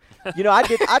better. You know,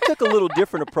 I took a little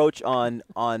different approach on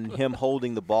him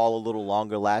holding the ball a little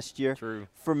longer last year. True.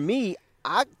 For me,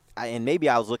 and maybe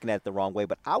I was looking at it the wrong way,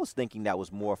 but I was thinking that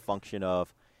was more a function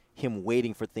of him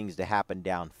waiting for things to happen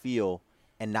downfield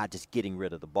and not just getting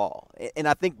rid of the ball. And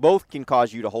I think both can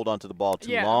cause you to hold on to the ball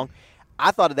too long. I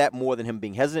thought of that more than him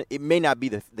being hesitant. It may not be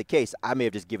the case. I may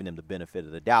have just given him the benefit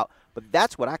of the doubt, but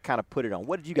that's what I kind of put it on.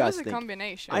 What did you guys think? It was a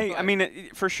combination. I mean,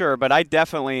 for sure, but I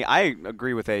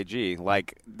agree with AG.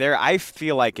 Like, I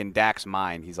feel like in Dak's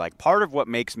mind, he's like, part of what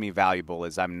makes me valuable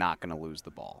is I'm not going to lose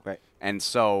the ball. Right. And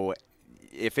so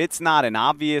if it's not an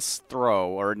obvious throw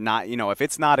or not, if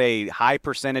it's not a high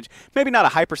percentage, maybe not a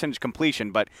high percentage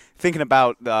completion, but thinking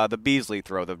about the Beasley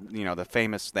throw, the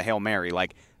famous Hail Mary,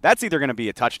 like, that's either going to be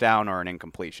a touchdown or an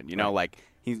incompletion. Like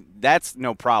that's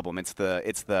no problem. It's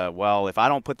the well, if I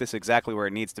don't put this exactly where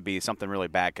it needs to be, something really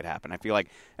bad could happen. I feel like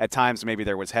at times maybe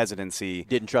there was hesitancy.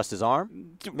 Didn't trust his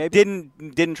arm? Maybe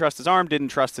didn't trust his arm, didn't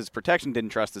trust his protection,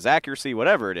 didn't trust his accuracy,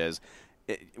 whatever it is.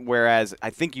 Whereas I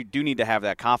think you do need to have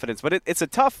that confidence, but it's a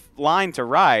tough line to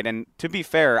ride. And to be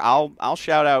fair, I'll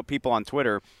shout out people on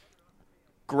Twitter.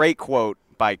 Great quote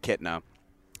by Kitna.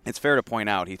 It's fair to point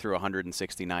out he threw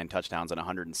 169 touchdowns and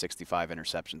 165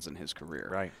 interceptions in his career.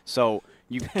 Right. So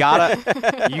you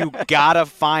gotta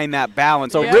find that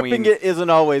balance. So ripping it isn't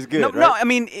always good. No, right? no. I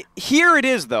mean, here it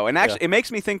is though, and actually, it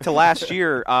makes me think to last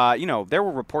year. There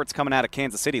were reports coming out of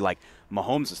Kansas City like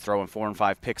Mahomes is throwing 4 and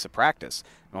 5 picks at practice.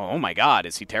 Oh my God,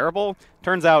 is he terrible?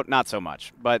 Turns out not so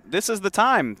much. But this is the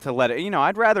time to let it.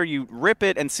 I'd rather you rip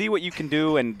it and see what you can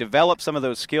do and develop some of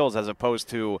those skills as opposed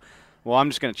to, well, I'm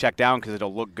just going to check down because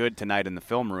it'll look good tonight in the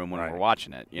film room when we're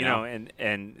watching it. You know,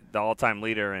 and the all-time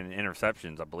leader in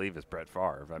interceptions, I believe, is Brett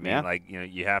Favre. I mean,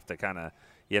 you have to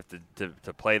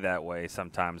play that way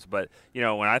sometimes. But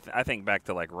when I think back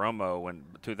to like Romo when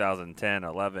 2010,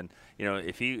 11,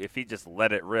 if he just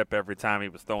let it rip every time he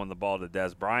was throwing the ball to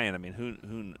Dez Bryant, I mean,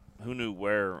 who knew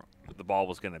where the ball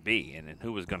was going to be and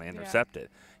who was going to intercept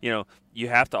it? You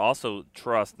have to also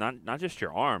trust not just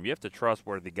your arm. You have to trust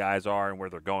where the guys are and where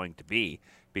they're going to be,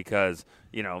 because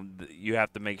you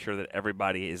have to make sure that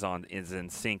everybody is in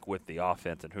sync with the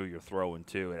offense and who you're throwing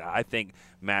to. And I think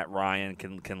Matt Ryan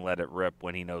can let it rip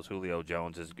when he knows Julio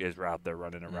Jones is out there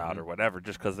running a route or whatever,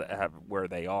 just because they have where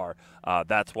they are.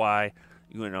 That's why.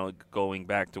 Going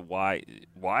back to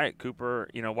Wyatt Cooper,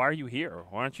 why are you here?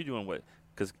 Why aren't you doing what?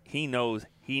 Because he knows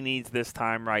he needs this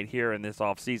time right here in this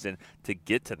offseason to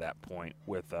get to that point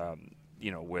with,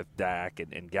 with Dak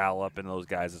and Gallup and those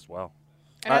guys as well.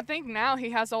 And I think now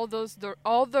he has all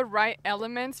the right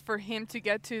elements for him to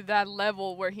get to that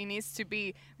level where he needs to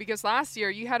be. Because last year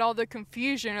you had all the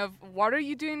confusion of what are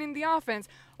you doing in the offense?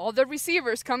 All the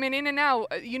receivers coming in and out.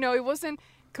 It wasn't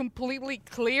completely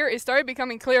clear. It started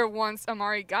becoming clear once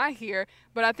Amari got here,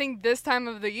 but I think this time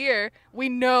of the year we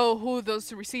know who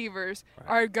those receivers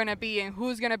are going to be and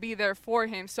who's going to be there for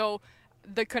him. So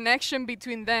the connection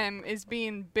between them is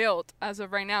being built as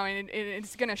of right now, and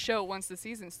it's going to show once the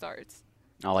season starts.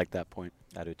 I like that point.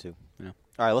 I do too. Yeah.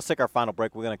 All right, let's take our final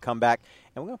break. We're going to come back,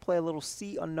 and we're going to play a little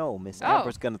See or No. Miss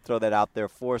Amber's going to throw that out there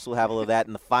for us. We'll have a little of that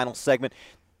in the final segment.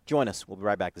 Join us. We'll be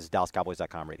right back. This is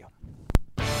DallasCowboys.com radio.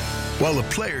 While a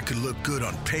player could look good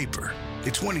on paper,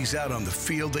 it's when he's out on the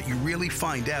field that you really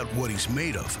find out what he's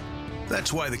made of.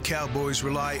 That's why the Cowboys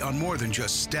rely on more than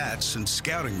just stats and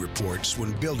scouting reports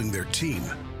when building their team.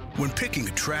 When picking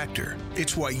a tractor,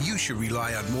 it's why you should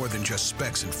rely on more than just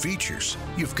specs and features.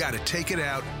 You've got to take it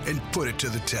out and put it to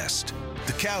the test.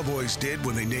 The Cowboys did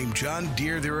when they named John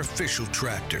Deere their official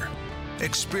tractor.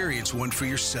 Experience one for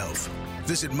yourself.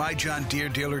 Visit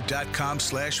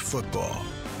myjohndeeredealer.com/football.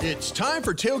 It's time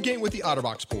for Tailgate with the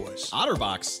OtterBox boys.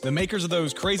 OtterBox? The makers of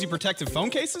those crazy protective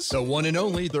phone cases? The one and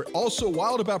only. They're also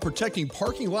wild about protecting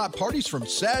parking lot parties from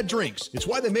sad drinks. It's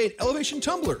why they made Elevation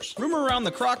tumblers. Rumor around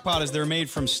the crockpot is they're made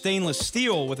from stainless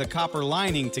steel with a copper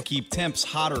lining to keep temps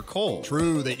hot or cold.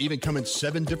 True, they even come in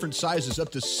 7 different sizes,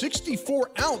 up to 64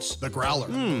 ounce, the growler.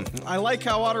 I like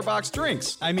how OtterBox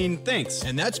drinks. Thinks.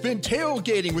 And that's been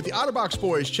Tailgating with the OtterBox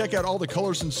boys. Check out all the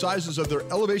colors and sizes of their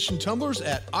Elevation tumblers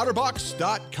at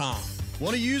otterbox.com.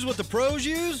 Want to use what the pros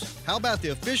use? How about the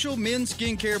official men's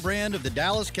skincare brand of the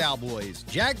Dallas Cowboys,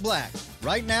 Jack Black?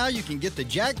 Right now, you can get the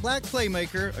Jack Black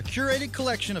Playmaker, a curated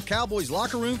collection of Cowboys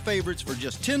locker room favorites for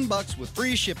just $10 with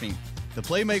free shipping. The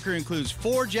Playmaker includes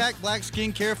 4 Jack Black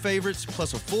skincare favorites,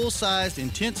 plus a full-sized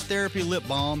Intense Therapy lip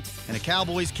balm and a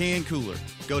Cowboys can cooler.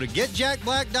 Go to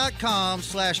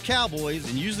getjackblack.com/Cowboys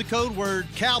and use the code word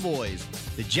Cowboys.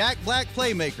 The Jack Black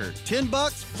Playmaker,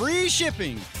 $10, free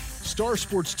shipping. Star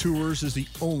Sports Tours is the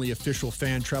only official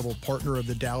fan travel partner of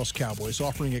the Dallas Cowboys,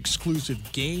 offering exclusive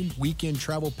game weekend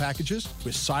travel packages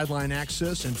with sideline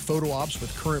access and photo ops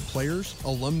with current players,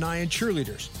 alumni, and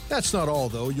cheerleaders. That's not all,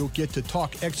 though. You'll get to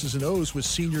talk X's and O's with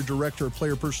Senior Director of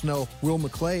Player Personnel Will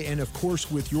McClay, and of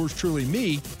course with yours truly,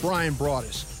 me, Brian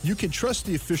Broaddus. You can trust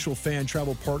the official fan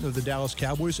travel partner of the Dallas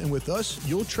Cowboys, and with us,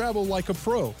 you'll travel like a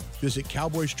pro. Visit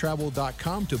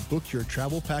cowboystravel.com to book your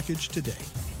travel package today.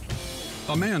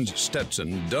 A man's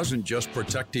Stetson doesn't just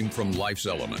protect him from life's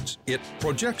elements. It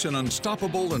projects an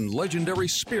unstoppable and legendary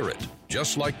spirit,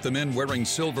 just like the men wearing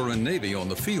silver and navy on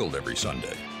the field every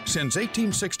Sunday. Since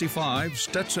 1865,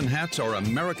 Stetson hats are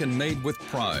American-made with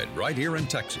pride right here in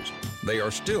Texas. They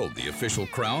are still the official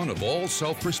crown of all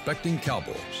self-respecting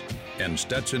Cowboys. And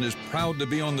Stetson is proud to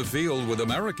be on the field with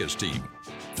America's team.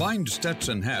 Find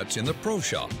Stetson hats in the Pro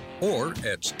Shop or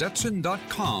at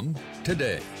Stetson.com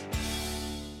today.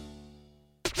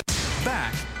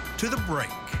 Back to the break.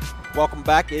 Welcome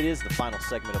back. It is the final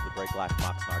segment of the break live from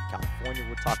Oxnard, California.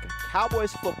 We're talking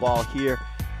Cowboys football here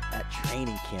at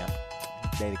training camp.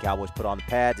 Today the Cowboys put on the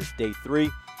pads. It's day 3.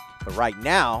 But right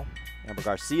now, Amber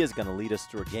Garcia is going to lead us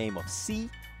through a game of sí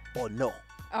or no.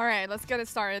 All right, let's get it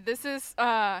started. These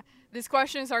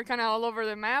questions are kind of all over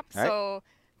the map, so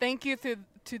thank you to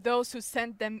those who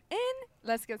sent them in.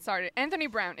 Let's get started. Anthony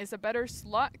Brown is a better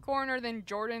slot corner than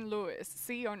Jordan Lewis.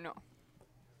 Sí or no?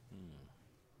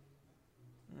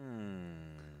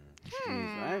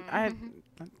 I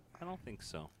don't think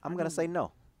so. I'm going to say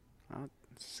no.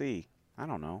 C. I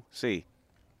don't know. C.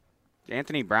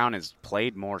 Anthony Brown has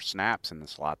played more snaps in the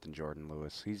slot than Jordan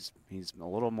Lewis. He's a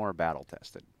little more battle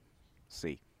tested.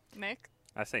 C. Nick?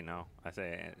 I say no. I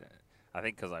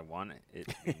think because I won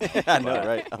it. I know,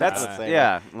 right?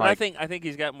 Like, I think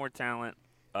he's got more talent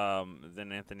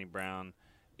than Anthony Brown.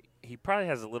 He probably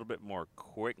has a little bit more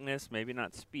quickness, maybe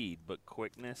not speed, but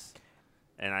quickness.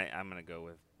 And I'm going to go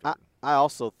with Jordan. I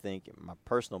also think, my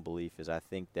personal belief is I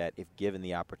think that if given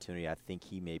the opportunity, I think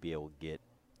he may be able to get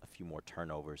a few more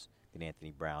turnovers than Anthony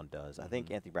Brown does. I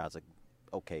think Anthony Brown's a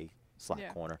okay slot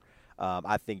corner.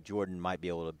 I think Jordan might be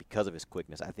able to, because of his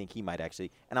quickness, I think he might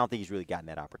actually, and I don't think he's really gotten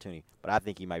that opportunity, but I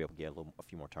think he might be able to get a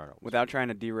few more turnovers. Without trying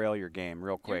to derail your game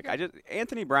real quick,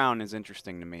 Anthony Brown is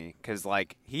interesting to me because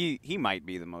he might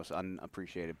be the most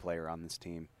unappreciated player on this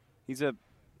team. He's a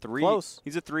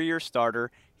 3-year starter.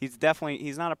 He's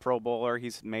not a Pro Bowler.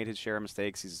 He's made his share of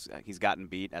mistakes. He's gotten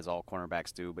beat, as all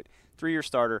cornerbacks do, but 3-year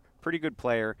starter, pretty good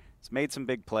player. He's made some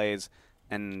big plays.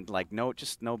 And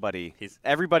nobody.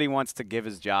 Everybody wants to give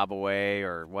his job away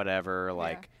or whatever.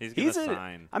 He's gonna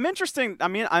sign. I'm interested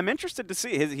to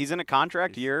see. He's in a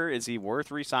contract year. Is he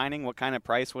worth re-signing? What kind of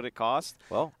price would it cost?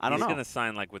 Well, I don't know. He's gonna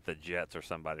sign with the Jets or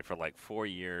somebody for 4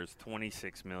 years,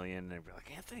 $26 million. And they'd be like,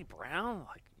 Anthony Brown,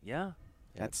 yeah.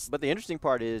 But the interesting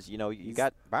part is, you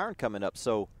got Byron coming up.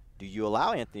 So do you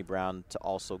allow Anthony Brown to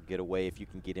also get away if you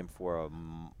can get him for a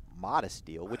modest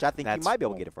deal, which I think you might be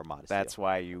able to get it for a modest deal. That's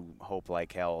why you hope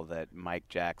like hell that Mike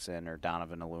Jackson or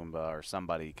Donovan Alumba or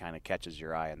somebody kind of catches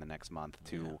your eye in the next month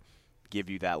to give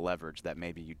you that leverage that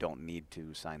maybe you don't need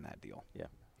to sign that deal. Yeah.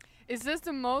 Is this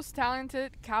the most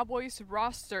talented Cowboys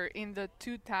roster in the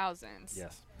 2000s?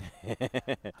 Yes.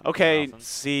 Okay,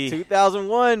 see.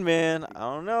 2001, man. I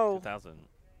don't know. 2000.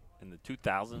 In the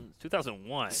 2000s,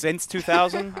 2001. Since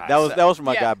 2000? that was from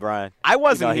my guy Brian. I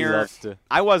wasn't here.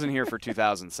 I wasn't here for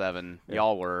 2007.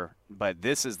 Y'all were, but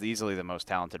this is easily the most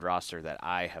talented roster that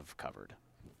I have covered.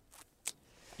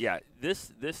 Yeah,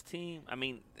 this team. I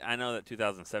mean, I know that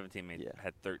 2017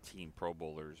 had 13 Pro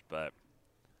Bowlers, but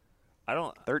I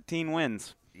don't. 13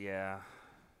 wins. Yeah,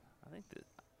 I think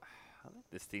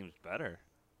this team's better.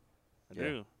 I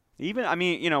do. Even, I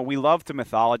mean, we love to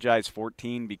mythologize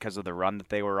 14 because of the run that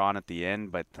they were on at the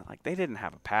end, but like they didn't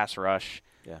have a pass rush.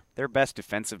 Yeah. Their best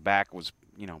defensive back was,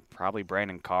 probably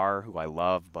Brandon Carr, who I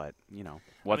love, but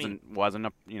wasn't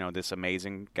a, this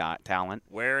amazing talent.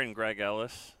 Ware and Greg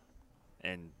Ellis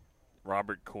and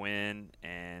Robert Quinn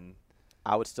and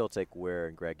I would still take Ware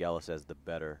and Greg Ellis as the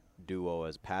better duo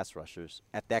as pass rushers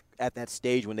at that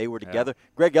stage when they were together. Yeah.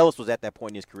 Greg Ellis was at that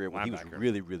point in his career when he was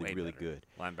really good.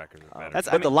 Linebackers are better.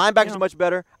 But the linebackers are much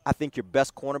better. I think your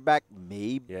best cornerback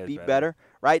may be better,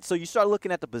 right? So you start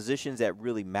looking at the positions that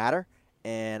really matter,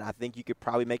 and I think you could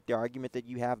probably make the argument that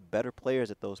you have better players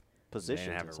at those positions.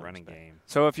 They have a running game.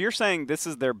 So if you're saying this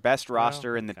is their best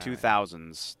roster in the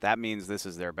 2000s, that means this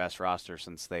is their best roster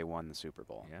since they won the Super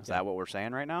Bowl. Yeah. Is that what we're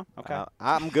saying right now? Okay.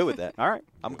 I'm good with that. All right.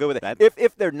 I'm good with that.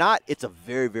 If they're not, it's a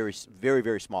very, very, very,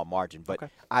 very small margin. But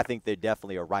I think they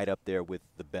definitely are right up there with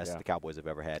the best the Cowboys have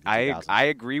ever had. I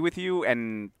agree with you,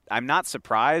 and I'm not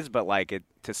surprised, but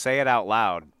to say it out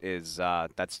loud is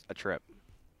that's a trip.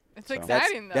 It's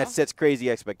exciting, though. That sets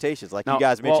crazy expectations. Like you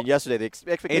guys mentioned yesterday, the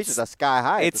expectations are sky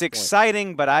high. It's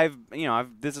exciting, but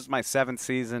this is my 7th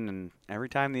season, and every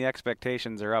time the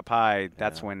expectations are up high,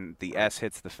 that's when the S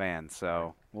hits the fan.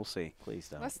 So we'll see. Please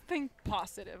don't. Let's think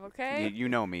positive, okay? You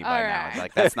know me by now.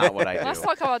 Like that's not what I do. Let's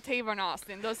talk about Tavon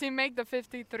Austin. Does he make the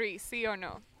 53? See or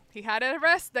no? He had a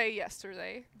rest day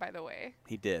yesterday, by the way.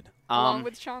 He did, along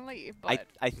with Sean Lee. But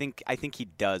I think he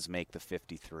does make the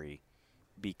 53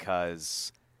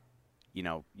 because.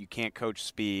 You can't coach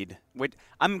speed.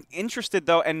 I'm interested,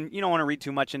 though, and you don't want to read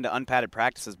too much into unpadded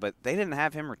practices, but they didn't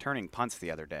have him returning punts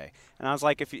the other day. And I was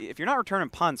like, if you're not returning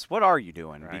punts, what are you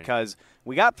doing? Right. Because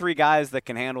we got 3 guys that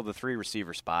can handle the 3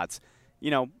 receiver spots.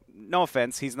 No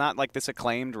offense, he's not like this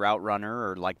acclaimed route runner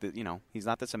or he's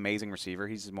not this amazing receiver.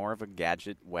 He's more of a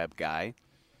gadget web guy.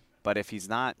 But if he's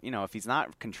not,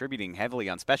 contributing heavily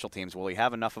on special teams, will he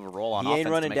have enough of a role on offense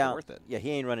to make it worth it? Yeah,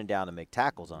 he ain't running down to make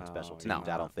tackles on special teams. No.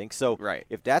 I don't think so. Right.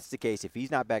 If that's the case, if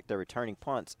he's not back there returning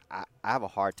punts, I have a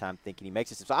hard time thinking he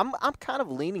makes it. So I'm kind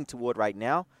of leaning toward right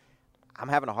now. I'm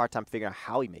having a hard time figuring out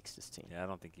how he makes this team. Yeah, I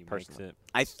don't think he makes it.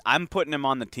 I'm putting him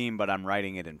on the team, but I'm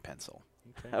writing it in pencil.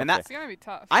 Okay. And that's gonna be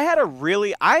tough. I had a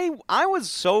really I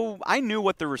knew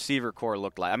what the receiver core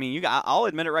looked like. I mean, I'll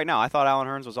admit it right now. I thought Allen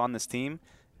Hurns was on this team.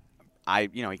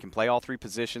 He can play all 3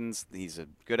 positions. He's a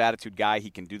good attitude guy. He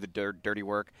can do the dirty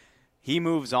work. He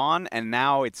moves on, and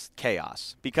now it's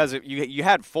chaos because you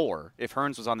had 4. If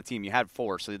Hurns was on the team, you had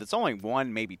 4. So that's only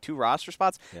 1, maybe 2 roster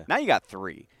spots. Yeah. Now you got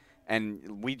 3.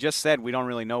 And we just said we don't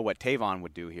really know what Tavon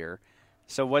would do here.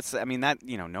 So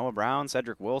Noah Brown,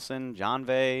 Cedric Wilson, John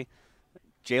Vay,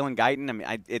 Jalen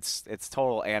Guyton. It's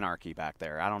total anarchy back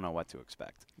there. I don't know what to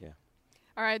expect. Yeah.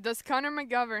 All right, does Connor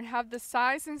McGovern have the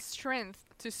size and strength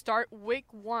to start week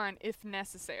 1 if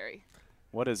necessary?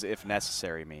 What does if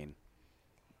necessary mean?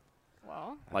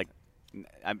 Well.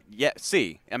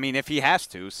 C. I mean, if he has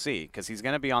to, C, because he's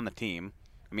going to be on the team.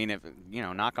 I mean, if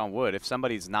knock on wood, if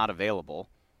somebody's not available.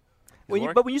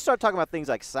 But when you start talking about things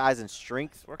like size and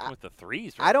strength, working with the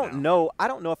 3s. I don't know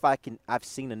if I've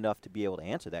seen enough to be able to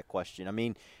answer that question. I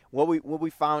mean, what we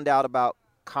found out about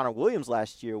Connor Williams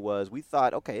last year was we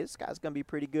thought, okay, this guy's going to be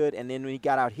pretty good. And then when he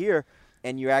got out here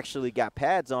and you actually got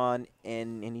pads on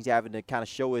and he's having to kind of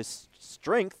show his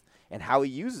strength and how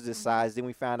he uses his size, then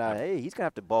we found out, hey, he's going to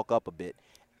have to bulk up a bit.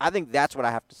 I think that's what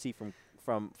I have to see from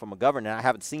McGovern, and I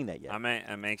haven't seen that yet.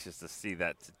 I'm anxious to see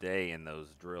that today in those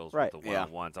drills right. with the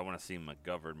one-on-ones. I want to see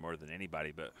McGovern more than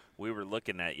anybody. But we were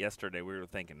looking at yesterday, we were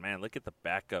thinking, man, look at the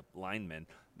backup linemen.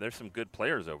 There's some good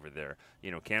players over there.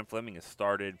 Cam Fleming has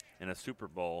started in a Super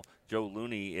Bowl. Joe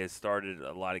Looney has started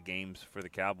a lot of games for the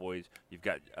Cowboys. You've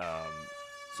got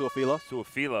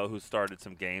Su'a-Filo, who started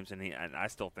some games, and I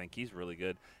still think he's really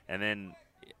good. And then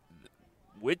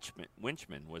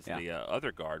Winchman was the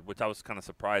other guard, which I was kind of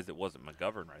surprised it wasn't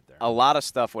McGovern right there. A lot of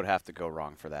stuff would have to go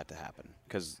wrong for that to happen.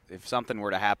 Because if something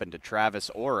were to happen to Travis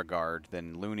or a guard,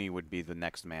 then Looney would be the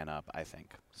next man up, I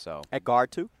think. So at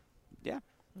guard too? Yeah.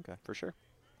 Okay. For sure.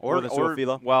 Or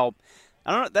Su'a-Filo? Well,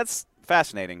 I don't know. That's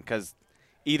fascinating because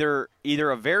either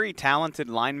a very talented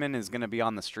lineman is going to be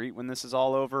on the street when this is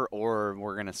all over, or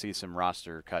we're going to see some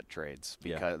roster cut trades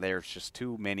because there's just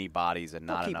too many bodies and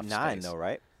not enough space. 9 though,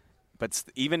 right? But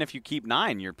even if you keep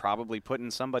 9, you're probably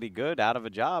putting somebody good out of a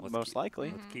job, most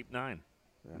likely. Let's keep 9.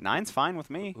 9's fine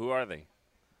with me. Who are they? You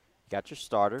got your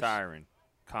starters. Tyron,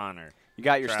 Connor. You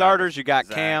got your Travis, starters. You got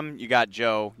Zach. Cam. You got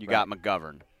Joe. You got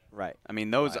McGovern. Right. I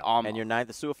mean, those and your 9th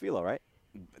is Su'a-Filo, right?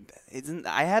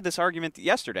 I had this argument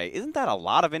yesterday. Isn't that a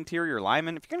lot of interior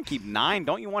linemen? If you're going to keep 9,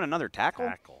 don't you want another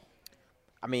tackle?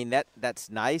 I mean, that's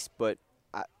nice, but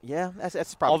Yeah,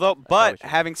 that's probably. Although, that's but probably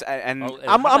having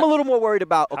I'm a little more worried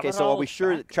about. how Okay, about so are all we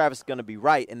sure that Travis is going to be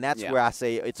right? And that's where I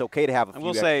say it's okay to have a few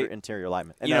extra interior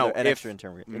linemen. If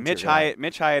interior Mitch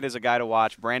Hyatt is a guy to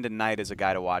watch. Brandon Knight is a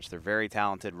guy to watch. They're very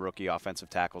talented rookie offensive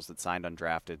tackles that signed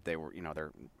undrafted. They were,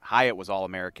 Hyatt was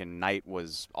All-American. Knight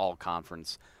was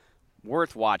All-Conference.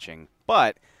 Worth watching.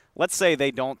 But let's say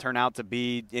they don't turn out to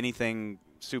be anything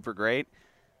super great.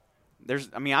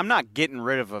 I'm not getting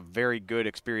rid of a very good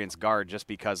experienced guard just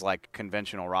because,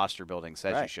 conventional roster building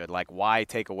says you should. Why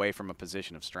take away from a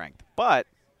position of strength? But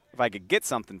if I could get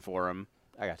something for him,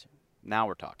 I got you. Now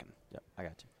we're talking. Yep, I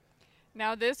got you.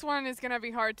 Now, this one is going to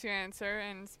be hard to answer.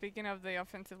 And speaking of the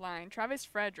offensive line, Travis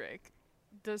Frederick,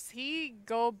 does he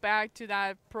go back to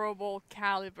that Pro Bowl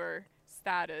caliber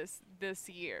status this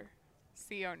year?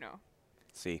 See or no?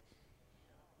 See.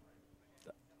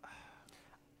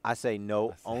 I say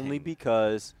no, only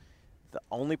because the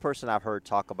only person I've heard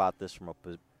talk about this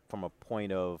from a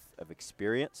point of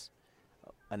experience,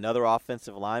 another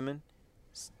offensive lineman,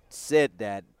 said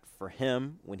that for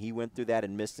him, when he went through that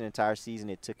and missed an entire season,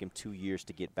 it took him 2 years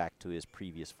to get back to his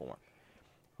previous form.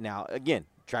 Now, again,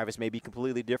 Travis may be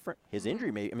completely different. His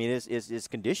injury his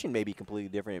condition may be completely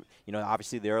different.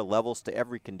 Obviously there are levels to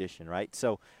every condition, right?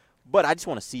 So, but I just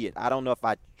want to see it. I don't know if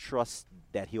I trust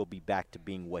that he'll be back to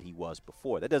being what he was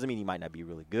before. That doesn't mean he might not be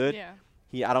really good.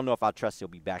 Yeah. I don't know if I trust he'll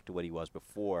be back to what he was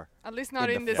before. At least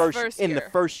not in this first year. In the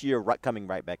first year, coming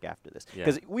right back after this.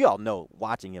 Because we all know,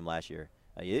 watching him last year,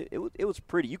 it was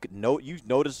pretty. You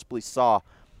noticeably saw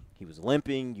he was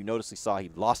limping. You noticeably saw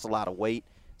he lost a lot of weight.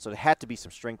 So there had to be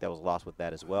some strength that was lost with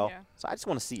that as well. Yeah. So I just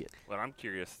want to see it. What I'm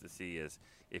curious to see is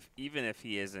even if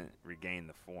he isn't regained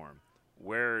the form,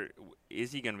 where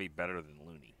is he going to be better than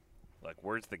Looney?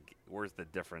 Where's the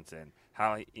difference in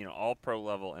how all pro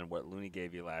level and what Looney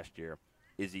gave you last year?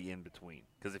 Is he in between?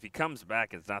 Because if he comes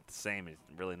back, it's not the same. It's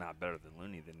really not better than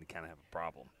Looney. Then you kind of have a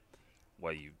problem.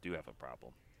 Well, you do have a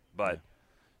problem, but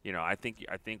I think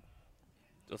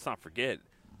let's not forget,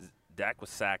 Dak was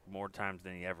sacked more times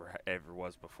than he ever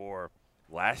was before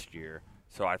last year.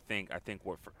 So I think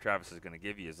what Travis is going to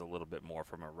give you is a little bit more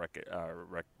from a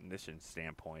recognition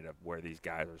standpoint of where these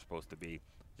guys are supposed to be.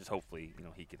 Just hopefully,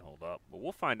 he can hold up. But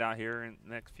we'll find out here in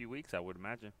the next few weeks, I would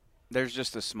imagine. There's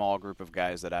just a small group of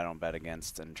guys that I don't bet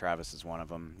against, and Travis is one of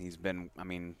them.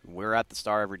 We're at the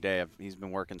Star every day. He's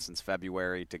been working since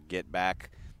February to get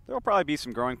back. There will probably be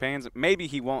some growing pains. Maybe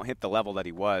he won't hit the level that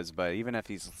he was, but even if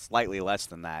he's slightly less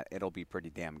than that, it'll be pretty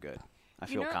damn good. I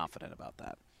feel confident about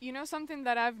that. Something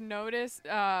that I've noticed,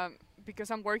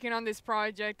 because I'm working on this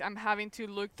project, I'm having to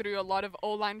look through a lot of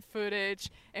O-line footage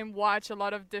and watch a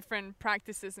lot of different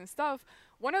practices and stuff.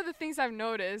 One of the things I've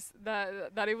noticed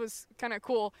that it was kind of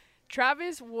cool,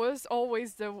 Travis was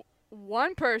always the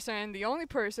one person and the only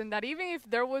person that even if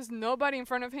there was nobody in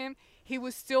front of him, he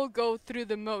would still go through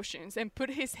the motions and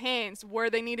put his hands where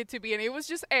they needed to be. And it was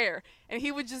just air. And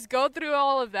he would just go through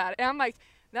all of that. And I'm like,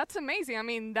 that's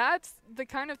amazing. That's the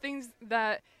kind of things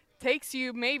that takes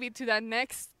you maybe to that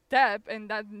next step and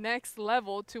that next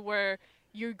level to where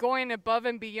you're going above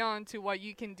and beyond to what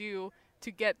you can do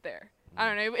to get there. I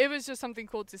don't know. It was just something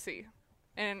cool to see.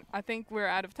 And I think we're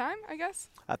out of time, I guess.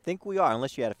 I think we are,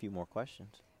 unless you had a few more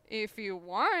questions. If you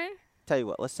want. Tell you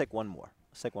what, let's take one more.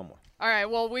 All right,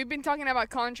 well, we've been talking about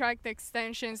contract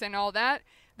extensions and all that.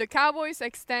 The Cowboys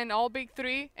extend all big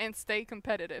three and stay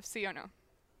competitive. See or no?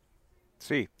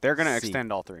 See. They're going to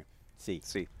extend all three. See.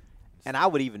 And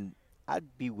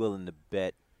I'd be willing to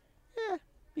bet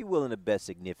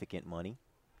significant money,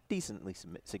 decently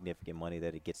significant money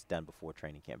that it gets done before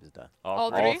training camp is done.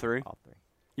 All three? All three.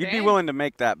 You'd be willing to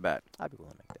make that bet. I'd be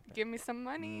willing to make that bet. Give me some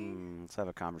money. Let's have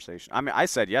a conversation. I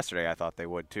said yesterday I thought they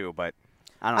would too, but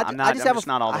I don't know. I'm just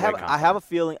not all the way confident. I have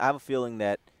a feeling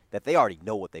that they already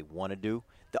know what they want to do.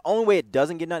 The only way it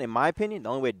doesn't get done, in my opinion,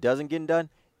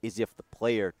 is if the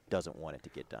player doesn't want it to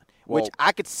get done. Well, which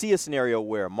I could see a scenario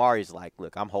where Amari's like,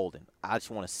 look, I'm holding. I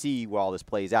just want to see where all this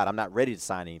plays out. I'm not ready to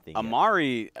sign anything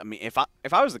Amari, yet.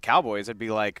 If I was the Cowboys, I'd be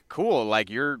like, cool,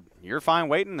 you're fine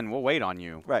waiting, then we'll wait on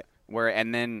you. Right.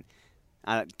 And then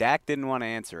Dak didn't want to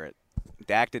answer it.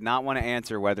 Dak did not want to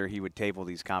answer whether he would table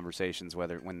these conversations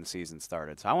when the season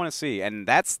started. So I want to see, and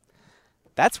that's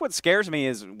what scares me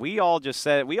is we all just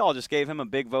gave him a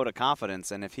big vote of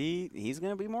confidence, and if he's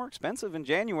going to be more expensive in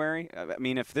January.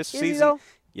 If this season,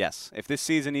 yes, if this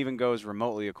season even goes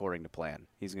remotely according to plan,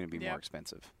 he's going to be more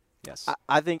expensive. Yes,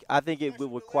 I think it will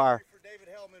require.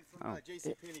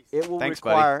 It will Thanks,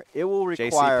 require. buddy. It will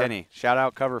require. J.C. Penney, shout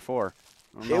out Cover 4.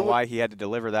 I don't know why he had to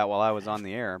deliver that while I was on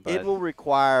the air, but it will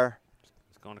require.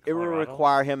 Going to it will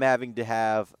require him having to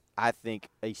have, I think,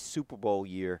 a Super Bowl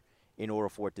year in order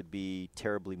for it to be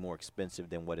terribly more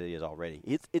expensive than what it is already.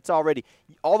 It's already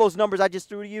 – all those numbers I just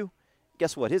threw to you,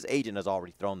 guess what? His agent has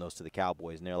already thrown those to the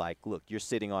Cowboys, and they're like, look, you're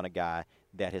sitting on a guy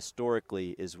that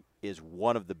historically is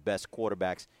one of the best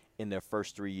quarterbacks in their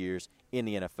first 3 years in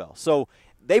the NFL. So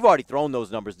they've already thrown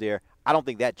those numbers there. I don't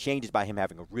think that changes by him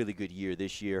having a really good year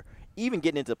this year. Even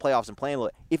getting into the playoffs and playing,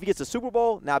 if he gets a Super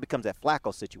Bowl, now it becomes that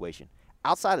Flacco situation.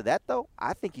 Outside of that, though,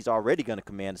 I think he's already going to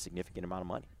command a significant amount of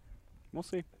money. We'll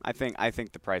see. I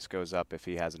think the price goes up if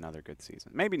he has another good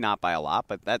season. Maybe not by a lot,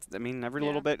 but every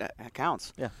little bit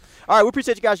counts. Yeah. All right, we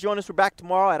appreciate you guys joining us. We're back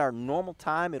tomorrow at our normal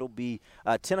time. It'll be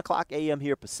 10 o'clock a.m.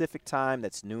 here Pacific time.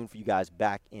 That's noon for you guys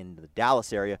back in the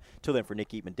Dallas area. Till then, for Nick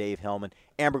Eatman, Dave Hellman,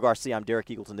 Amber Garcia, I'm Derek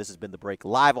Eagleton. This has been The Break,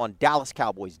 live on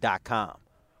DallasCowboys.com.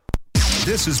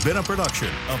 This has been a production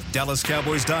of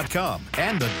DallasCowboys.com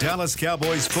and the Dallas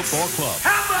Cowboys Football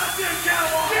Club.